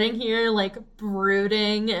 he's sitting here, like,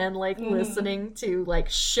 brooding and, like, listening to, like,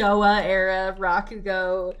 Showa-era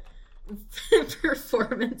Rakugo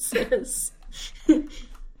performances. And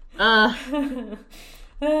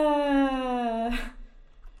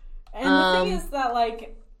the thing is that,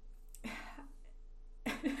 like,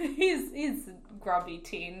 he's a grubby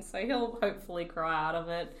teen, so he'll hopefully grow out of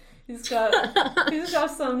it. He's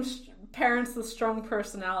got some parents with strong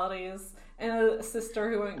personalities, and a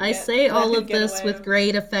sister who won't. I say all of this with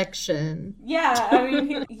great affection. Yeah, I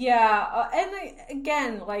mean, and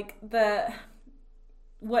again, like,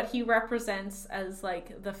 what he represents as,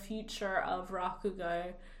 like, the future of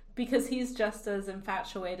Rakugo, because he's just as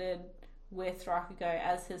infatuated with Rakugo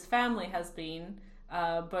as his family has been,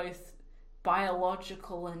 both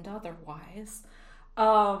biological and otherwise.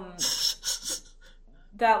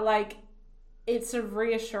 That, like, it's a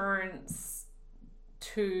reassurance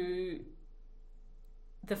to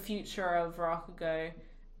the future of Rakugo,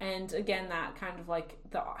 and again, that kind of like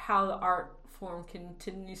how the art form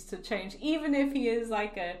continues to change, even if he is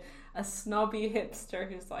like a snobby hipster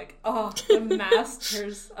who's like, oh, the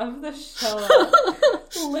masters of the Showa,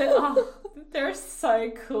 they're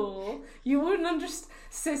so cool. You wouldn't understand,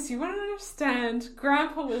 sis. You wouldn't understand.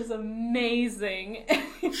 Grandpa was amazing.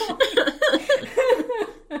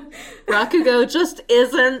 Rakugo just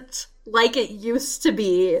isn't like it used to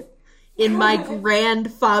be in my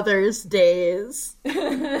grandfather's days.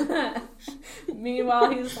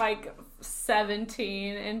 Meanwhile, he's like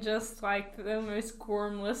 17 and just like the most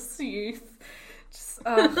gormless youth. Just,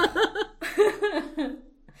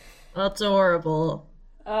 Adorable.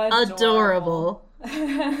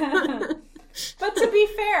 But to be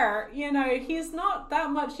fair, you know, he's not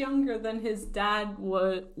that much younger than his dad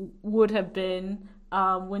would have been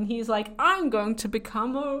when he's like, I'm going to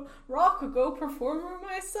become a Rakugo performer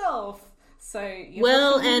myself. So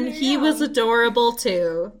and he was adorable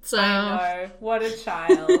too. So I know, what a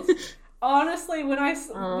child. Honestly, when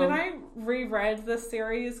I reread the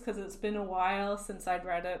series, because it's been a while since I'd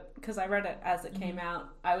read it, because I read it as it came out,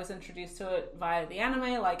 I was introduced to it via the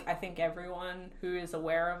anime, like I think everyone who is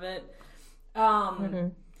aware of it.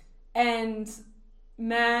 And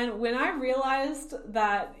Man, when I realized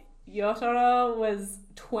that Yotaro was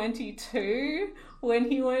 22 when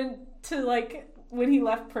he went to, like, when he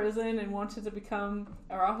left prison and wanted to become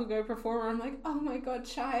a Rakugo performer, I'm like, oh my god,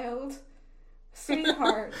 child.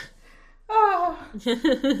 Sweetheart. Oh,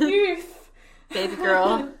 youth. Baby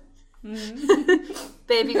girl.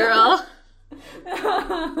 Baby girl.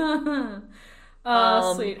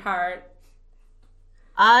 Oh, sweetheart.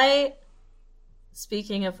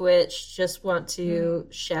 Speaking of which, just want to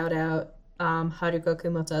shout out Haruko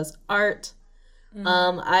Kumota's art.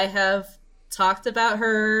 I have talked about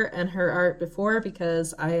her and her art before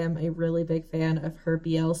because I am a really big fan of her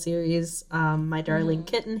BL series, My Darling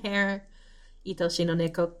Kitten Hair, Itoshi no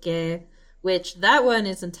Nekoke, which that one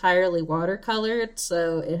is entirely watercolored,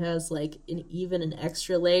 so it has like an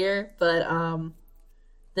extra layer. But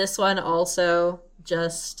this one also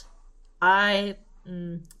just I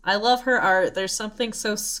love her art. There's something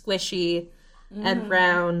so squishy and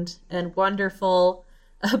round and wonderful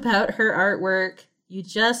about her artwork. You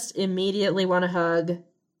just immediately want to hug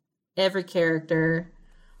every character.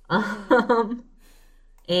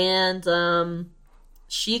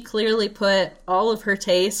 She clearly put all of her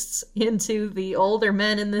tastes into the older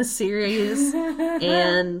men in this series.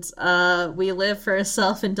 And we live for a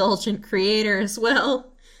self-indulgent creator as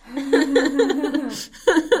well.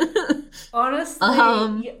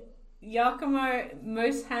 Honestly, Yakumo,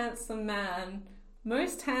 most handsome man.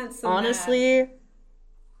 Honestly,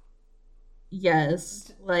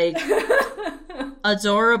 yes. Like,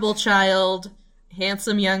 adorable child,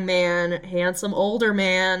 handsome young man, handsome older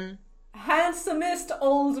man. Handsomest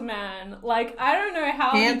old man. Like, I don't know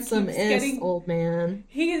how old man.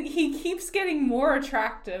 He keeps getting more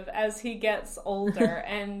attractive as he gets older,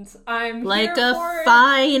 and I'm like here a for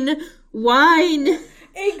fine wine.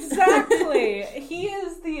 Exactly. He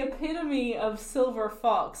is the epitome of silver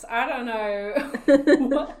fox. I don't know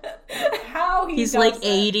how he's like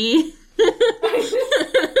 80.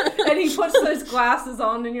 And he puts those glasses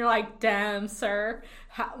on, and you're like, damn, sir.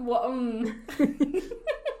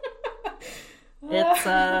 It's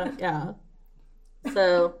yeah.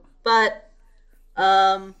 So, but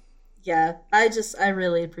yeah, I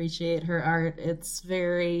really appreciate her art. It's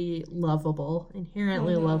very lovable,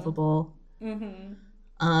 inherently lovable.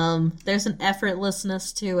 There's an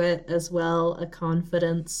effortlessness to it as well, a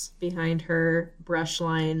confidence behind her brush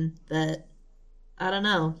line that, I don't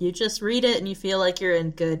know, you just read it and you feel like you're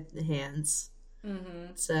in good hands.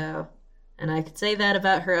 So, and I could say that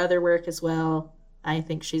about her other work as well. I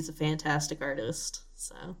think she's a fantastic artist.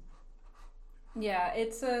 So, yeah,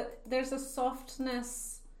 there's a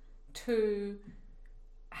softness to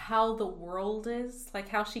how the world is, like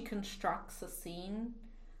how she constructs a scene,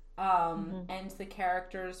 and the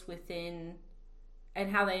characters within,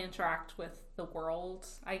 and how they interact with the world,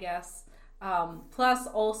 I guess. Plus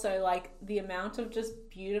also like the amount of just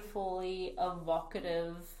beautifully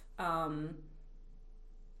evocative,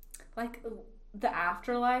 like the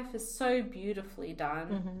afterlife is so beautifully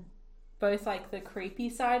done. Both like the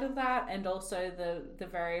creepy side of that and also the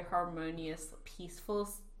very harmonious, peaceful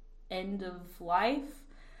end of life.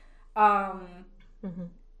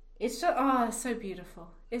 It's just, it's so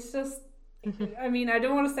beautiful. It's just, I mean, I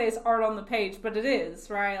don't want to say it's art on the page, but it is,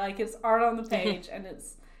 right? Like, it's art on the page and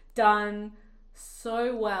it's done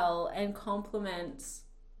so well and complements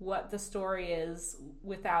what the story is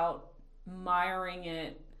without miring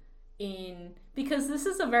it in, because this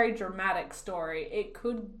is a very dramatic story. It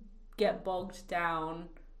could get bogged down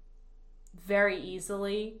very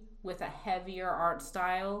easily with a heavier art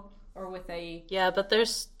style or with a... Yeah, but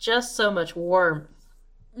there's just so much warmth.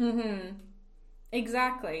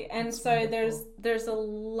 Exactly. And that's so wonderful. There's a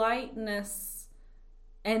lightness,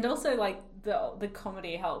 and also like the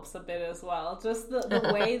comedy helps a bit as well. Just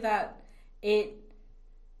the way that it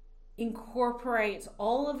incorporates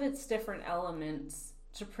all of its different elements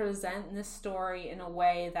to present this story in a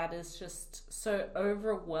way that is just so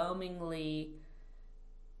overwhelmingly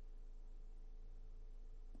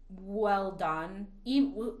well done.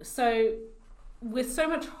 So with so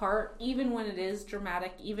much heart, even when it is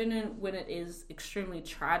dramatic, even when it is extremely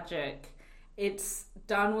tragic, it's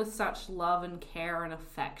done with such love and care and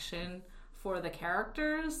affection for the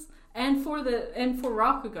characters and for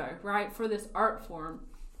Rakugo, right? For this art form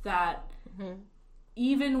that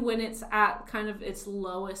even when it's at kind of its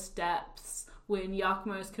lowest depths, when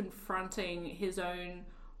Yakumo is confronting his own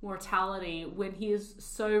mortality, when he is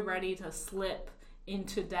so ready to slip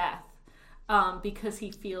into death, because he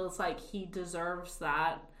feels like he deserves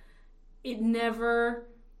that,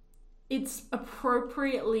 it's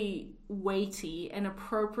appropriately weighty and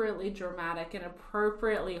appropriately dramatic and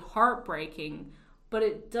appropriately heartbreaking, but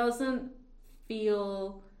it doesn't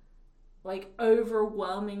feel like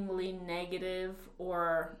overwhelmingly negative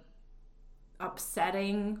or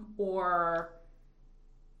upsetting, or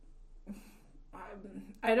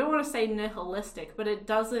I don't want to say nihilistic, but it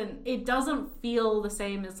doesn't feel the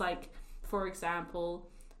same as, like, for example,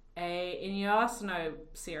 a Inuyasha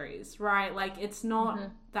series, right? Like, it's not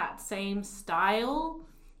that same style,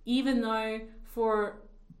 even though for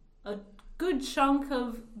a good chunk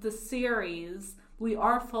of the series we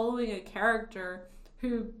are following a character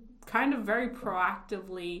who kind of very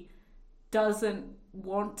proactively doesn't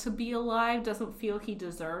want to be alive, doesn't feel he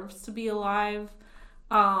deserves to be alive.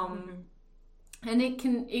 And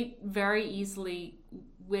it very easily,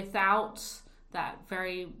 without that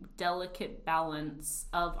very delicate balance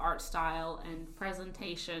of art style and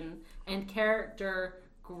presentation and character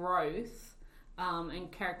growth,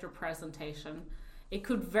 and character presentation, it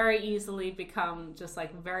could very easily become just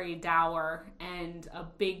like very dour and a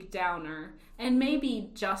big downer, and maybe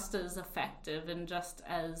just as effective and just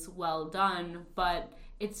as well done, but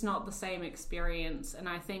it's not the same experience. And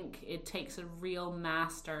I think it takes a real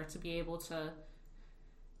master to be able to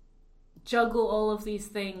juggle all of these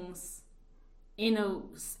things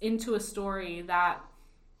into a story that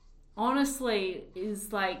honestly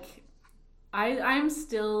is like, I'm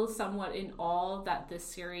still somewhat in awe that this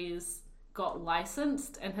series got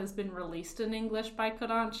licensed and has been released in English by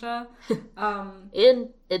Kodansha. In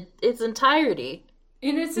its entirety.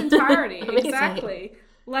 In its entirety, exactly.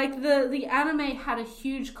 Like, the anime had a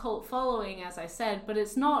huge cult following, as I said, but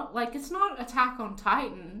it's not Attack on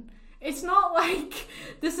Titan. It's not like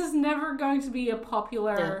this is never going to be a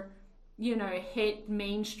popular, hit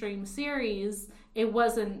mainstream series. It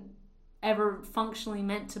wasn't ever functionally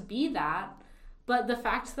meant to be that. But the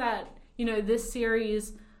fact that, this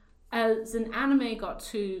series as an anime got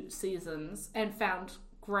 2 seasons and found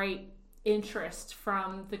great interest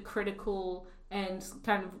from the critical and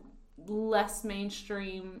kind of less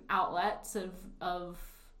mainstream outlets of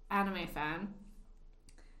anime fan.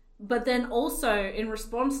 But then also, in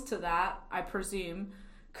response to that, I presume,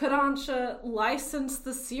 Kodansha licensed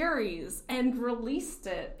the series and released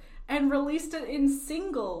it in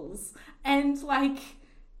singles. And, like,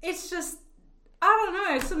 it's just, I don't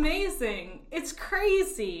know, it's amazing. It's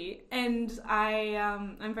crazy. And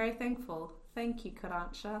I'm very thankful. Thank you,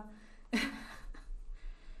 Kodansha.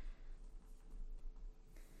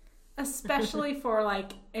 Especially for,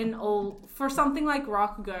 like, for something like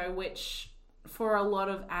Rakugo, which for a lot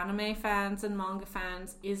of anime fans and manga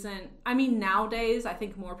fans isn't, I mean, nowadays I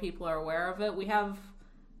think more people are aware of it. We have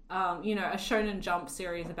a Shonen Jump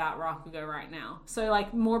series about Rakugo right now, so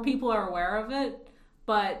like more people are aware of it,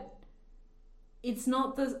 but it's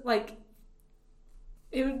not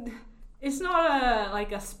it's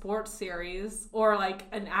not a sports series or like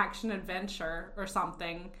an action adventure or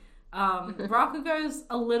something. Rakugo's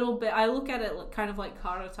a little bit, I look at it kind of like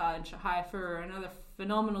Karata and Shihai, another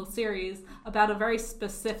phenomenal series about a very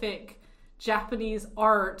specific Japanese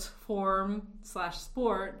art form /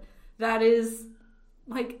 sport that is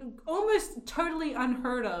like almost totally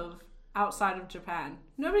unheard of outside of Japan.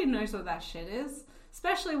 Nobody knows what that shit is,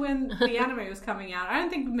 especially when the anime was coming out. I don't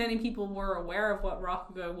think many people were aware of what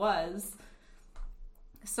Rakugo was.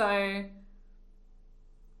 So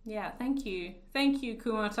yeah, thank you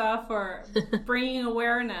Kumata for bringing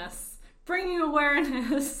awareness.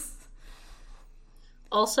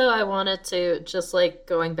 Also, I wanted to, just like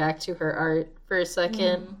going back to her art for a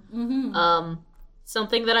second,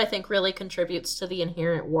 something that I think really contributes to the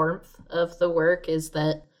inherent warmth of the work is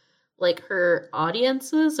that, like, her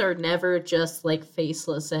audiences are never just like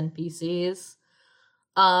faceless NPCs.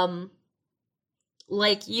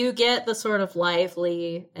 Like, you get the sort of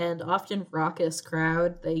lively and often raucous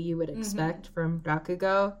crowd that you would expect from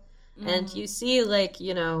Rakugo. And you see, like,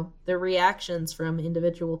 the reactions from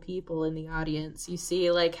individual people in the audience. You see,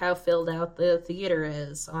 like, how filled out the theater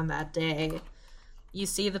is on that day. You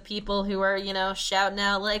see the people who are, shouting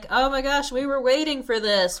out, like, oh my gosh, we were waiting for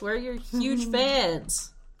this. We're your huge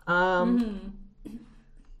fans. And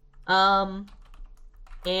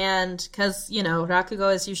because,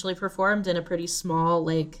 Rakugo is usually performed in a pretty small,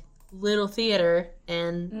 like, little theater.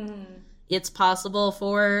 And it's possible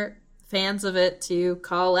for fans of it to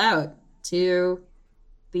call out to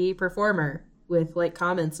the performer with like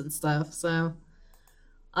comments and stuff. So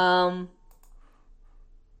the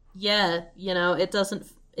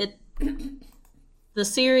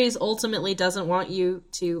series ultimately doesn't want you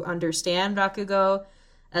to understand Rakugo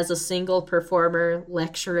as a single performer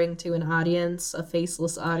lecturing to an audience, a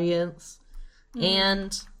faceless audience.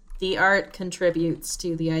 And the art contributes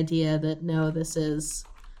to the idea that no, this is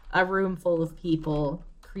a room full of people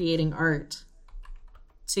creating art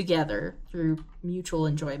together through mutual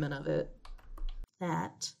enjoyment of it.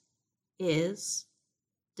 That is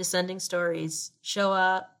Descending Stories,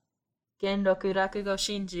 Showa Genroku Rakugo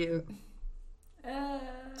Shinju.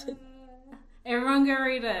 Everyone go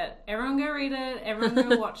read it. Everyone go read it. Everyone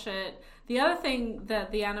go watch it. The other thing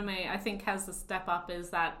that the anime I think has the step up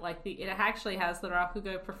is that like it actually has the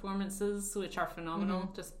Rakugo performances, which are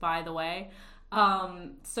phenomenal. Just by the way,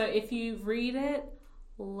 so if you read it,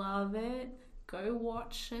 love it, go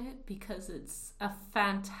watch it because it's a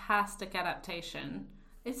fantastic adaptation.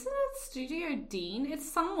 Isn't it Studio Dean? It's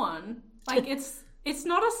someone like it's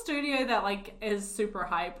not a studio that like is super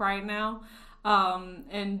hype right now.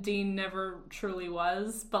 And Dean never truly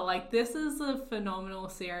was, but like this is a phenomenal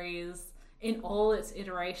series in all its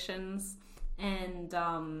iterations, and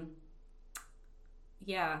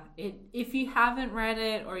if you haven't read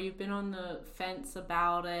it or you've been on the fence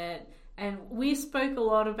about it, and we spoke a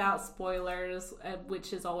lot about spoilers,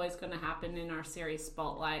 which is always going to happen in our series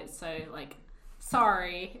Spotlight, so like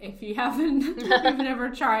sorry if you haven't you've never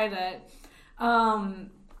tried it,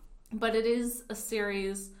 but it is a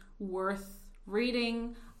series worth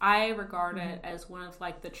reading. I regard it as one of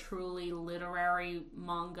like the truly literary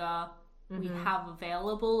manga we have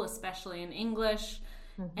available, especially in English.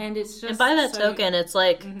 And it's just, and by that token, it's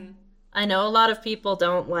like I know a lot of people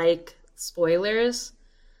don't like spoilers,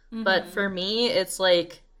 but for me it's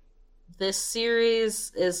like this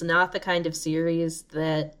series is not the kind of series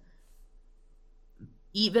that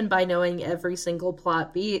even by knowing every single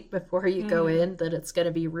plot beat before you go in, that it's going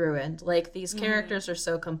to be ruined. Like, these characters are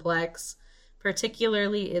so complex,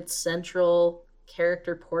 particularly its central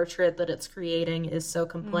character portrait that it's creating is so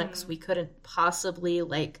complex. We couldn't possibly,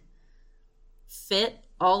 like, fit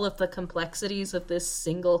all of the complexities of this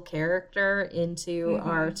single character into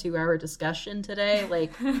our 2-hour discussion today.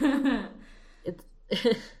 Like,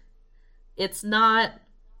 it's not,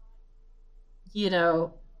 you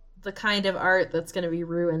know, the kind of art that's going to be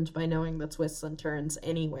ruined by knowing the twists and turns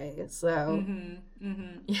anyway. So,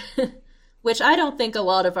 which I don't think a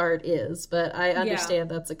lot of art is, but I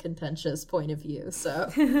understand that's a contentious point of view.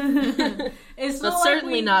 So, it's but not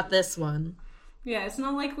certainly like not this one. Yeah, it's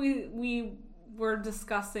not like we were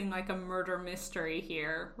discussing like a murder mystery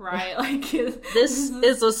here, right? Like this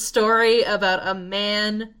is a story about a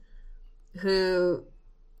man who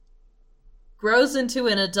grows into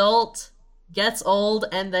an adult, gets old,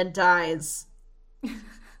 and then dies.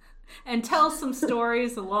 And tells some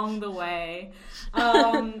stories along the way.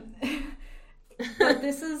 But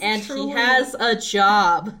this is and truly... he has a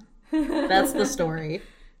job. That's the story.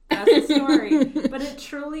 That's the story. But it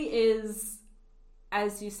truly is,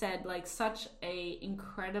 as you said, like such a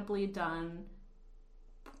incredibly done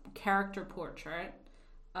character portrait.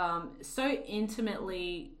 So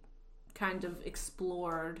intimately kind of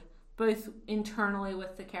explored, both internally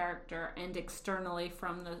with the character and externally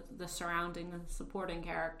from the surrounding and supporting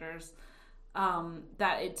characters,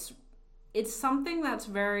 that it's something that's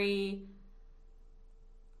very...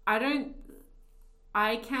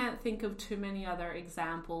 I can't think of too many other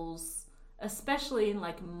examples, especially in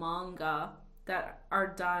like manga, that are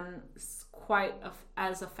done quite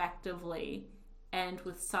as effectively and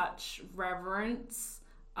with such reverence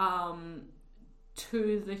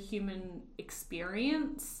to the human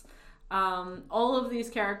experience. All of these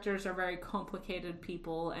characters are very complicated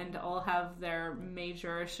people and all have their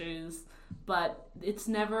major issues, but it's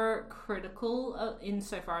never critical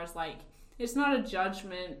insofar as like, it's not a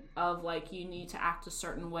judgment of like you need to act a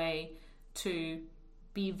certain way to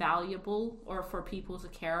be valuable or for people to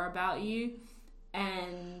care about you.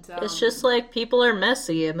 And it's just like people are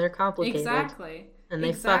messy and they're complicated. Exactly. And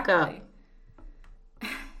they fuck up.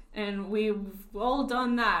 And we've all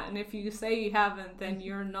done that. And if you say you haven't, then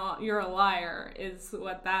you're a liar, is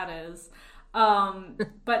what that is.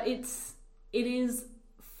 But it is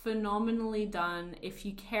phenomenally done if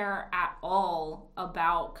you care at all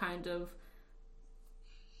about kind of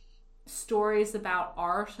stories about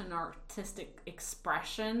art and artistic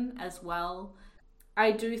expression as well.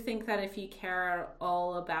 I do think that if you care at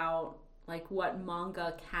all about like what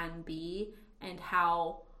manga can be and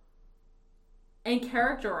how, and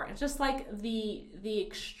character art, just like the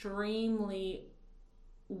extremely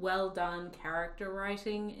well done character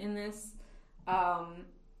writing in this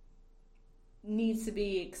needs to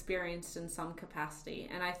be experienced in some capacity.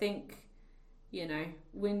 And I think, you know,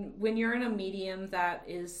 when you're in a medium that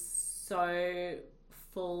is so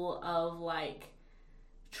full of like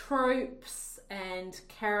tropes and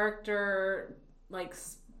character like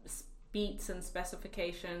beats and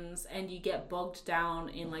specifications, and you get bogged down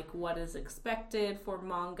in like what is expected for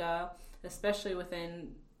manga, especially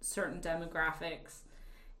within certain demographics,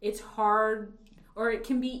 it's hard or it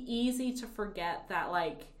can be easy to forget that,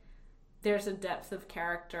 like, there's a depth of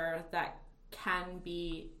character that can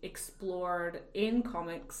be explored in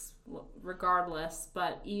comics regardless,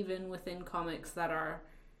 but even within comics that are,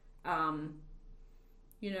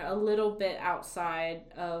 you know, a little bit outside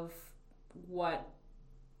of what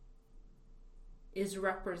is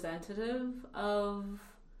representative of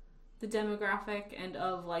the demographic and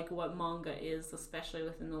of, like, what manga is, especially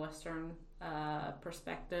within the Western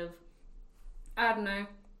perspective. I don't know.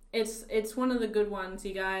 It's one of the good ones,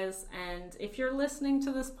 you guys. And if you're listening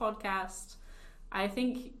to this podcast, I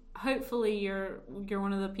think hopefully you're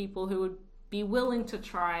one of the people who would be willing to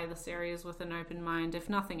try the series with an open mind, if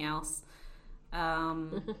nothing else.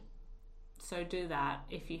 So do that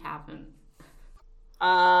if you haven't.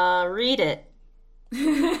 Read it.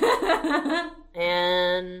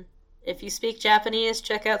 And if you speak Japanese,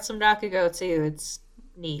 check out some Rakugo too. It's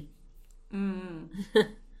neat.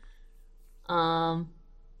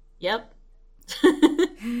 Yep.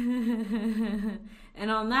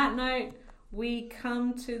 And on that note, we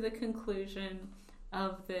come to the conclusion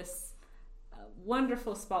of this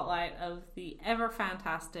wonderful spotlight of the ever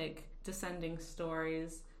fantastic Descending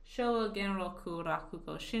Stories, Showa Genroku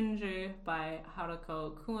Rakugo Shinju by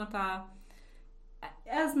Haruko Kumata.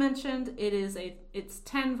 As mentioned, it's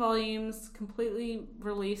 10 volumes, completely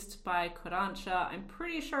released by Kodansha. I'm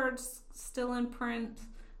pretty sure it's still in print.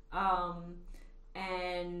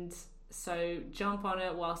 And so jump on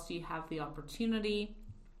it whilst you have the opportunity.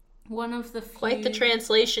 One of the few... Quite the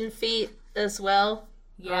translation feat as well.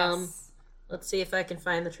 Yes. Let's see if I can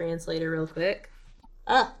find the translator real quick.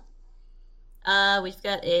 We've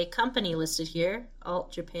got a company listed here,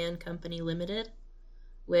 Alt Japan Company Limited,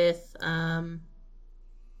 with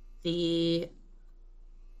the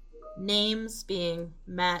names being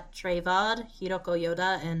Matt Travad, Hiroko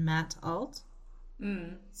Yoda, and Matt Alt.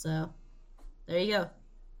 So, there you go.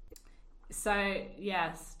 So,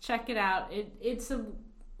 yes, check it out. It's a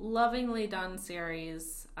lovingly done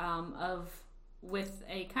series with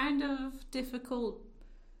a kind of difficult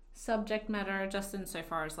subject matter, just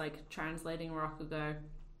insofar as, like, translating Rakugo.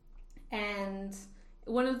 And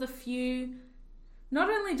one of the few... Not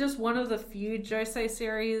only just one of the few Josei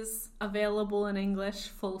series available in English,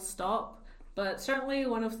 full stop, but certainly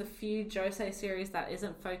one of the few Josei series that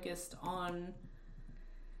isn't focused on,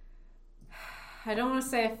 I don't want to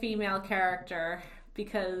say a female character,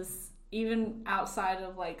 because even outside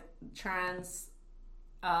of, like, trans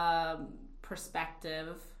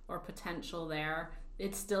perspective or potential there,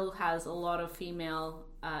 it still has a lot of female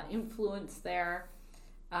influence there.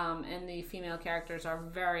 And the female characters are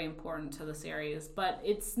very important to the series, but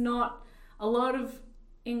it's not, a lot of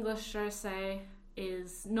English Josei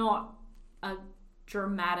is not a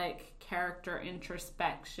dramatic character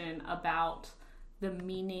introspection about the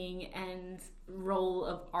meaning and role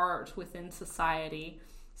of art within society.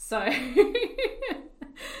 So it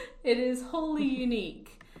is wholly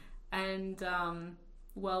unique and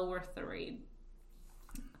well worth the read.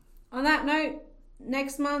 On that note,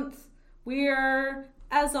 next month we are,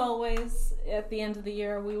 as always, at the end of the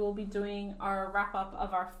year, we will be doing our wrap-up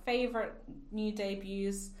of our favorite new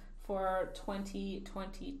debuts for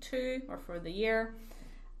 2022, or for the year.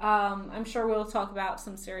 I'm sure we'll talk about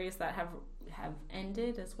some series that have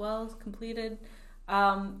ended as well, as completed.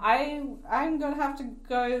 I'm going to have to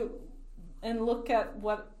go and look at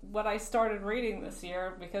what I started reading this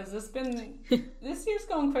year, because this year's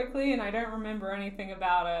gone quickly and I don't remember anything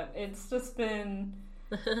about it. It's just been...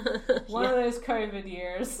 one of those COVID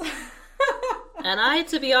years. And I,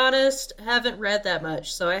 to be honest, haven't read that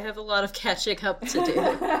much, so I have a lot of catching up to do.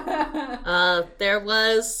 There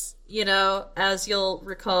was, you know, as you'll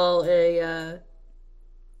recall, a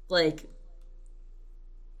like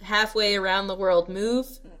halfway around the world move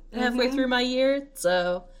halfway through my year,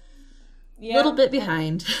 so a little bit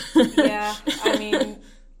behind. Yeah, I mean,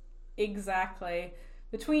 exactly.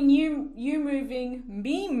 Between you moving,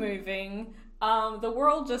 me moving, the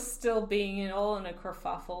world just still being all in a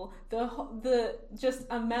kerfuffle. The just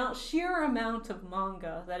sheer amount of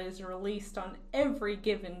manga that is released on every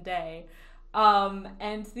given day,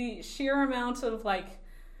 and the sheer amount of, like,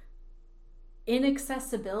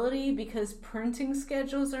 inaccessibility because printing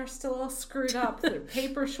schedules are still all screwed up. The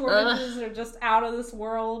paper shortages are just out of this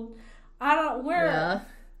world.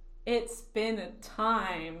 It's been a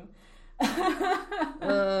time.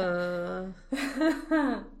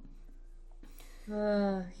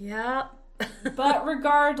 Yeah. But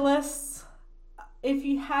regardless, if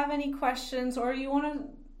you have any questions or you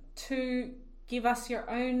want to give us your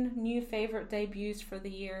own new favorite debuts for the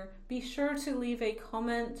year, be sure to leave a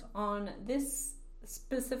comment on this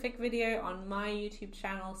specific video on my YouTube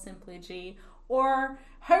channel, Simply G, or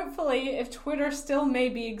hopefully if Twitter still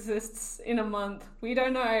maybe exists in a month, we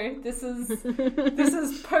don't know. This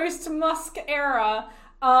is post Musk era.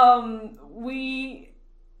 We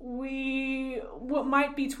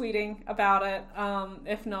might be tweeting about it.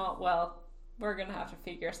 If not, well, we're gonna have to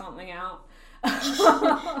figure something out.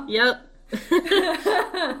 Yep.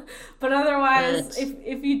 But otherwise,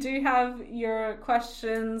 if you do have your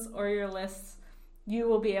questions or your lists, you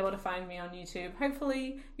will be able to find me on YouTube.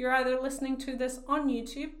 Hopefully, you're either listening to this on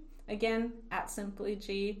YouTube, again, at Simply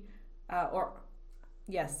G, at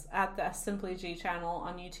the Simply G channel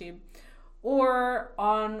on YouTube, or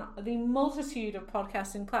on the multitude of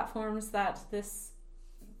podcasting platforms that this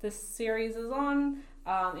series is on,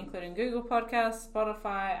 including Google Podcasts,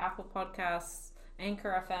 Spotify, Apple Podcasts,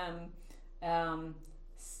 Anchor FM,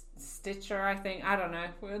 Stitcher, I think. I don't know.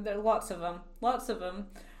 There are lots of them.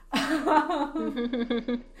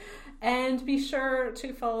 And be sure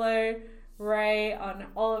to follow Ray on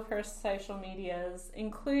all of her social medias,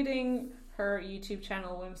 including her YouTube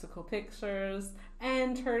channel, Whimsical Pictures,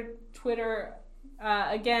 and her Twitter.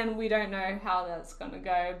 Again, we don't know how that's going to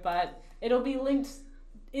go, but it'll be linked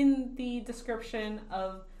in the description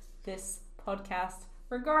of this podcast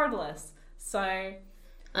regardless. So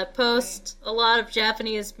I post a lot of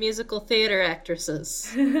Japanese musical theater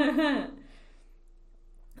actresses.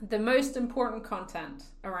 The most important content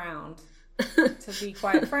around, to be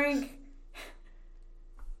quite frank.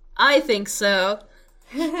 I think so.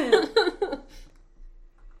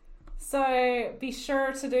 So be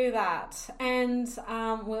sure to do that, and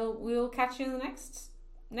we'll catch you in the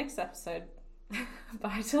next episode.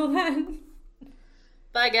 Bye till then.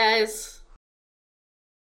 Bye, guys.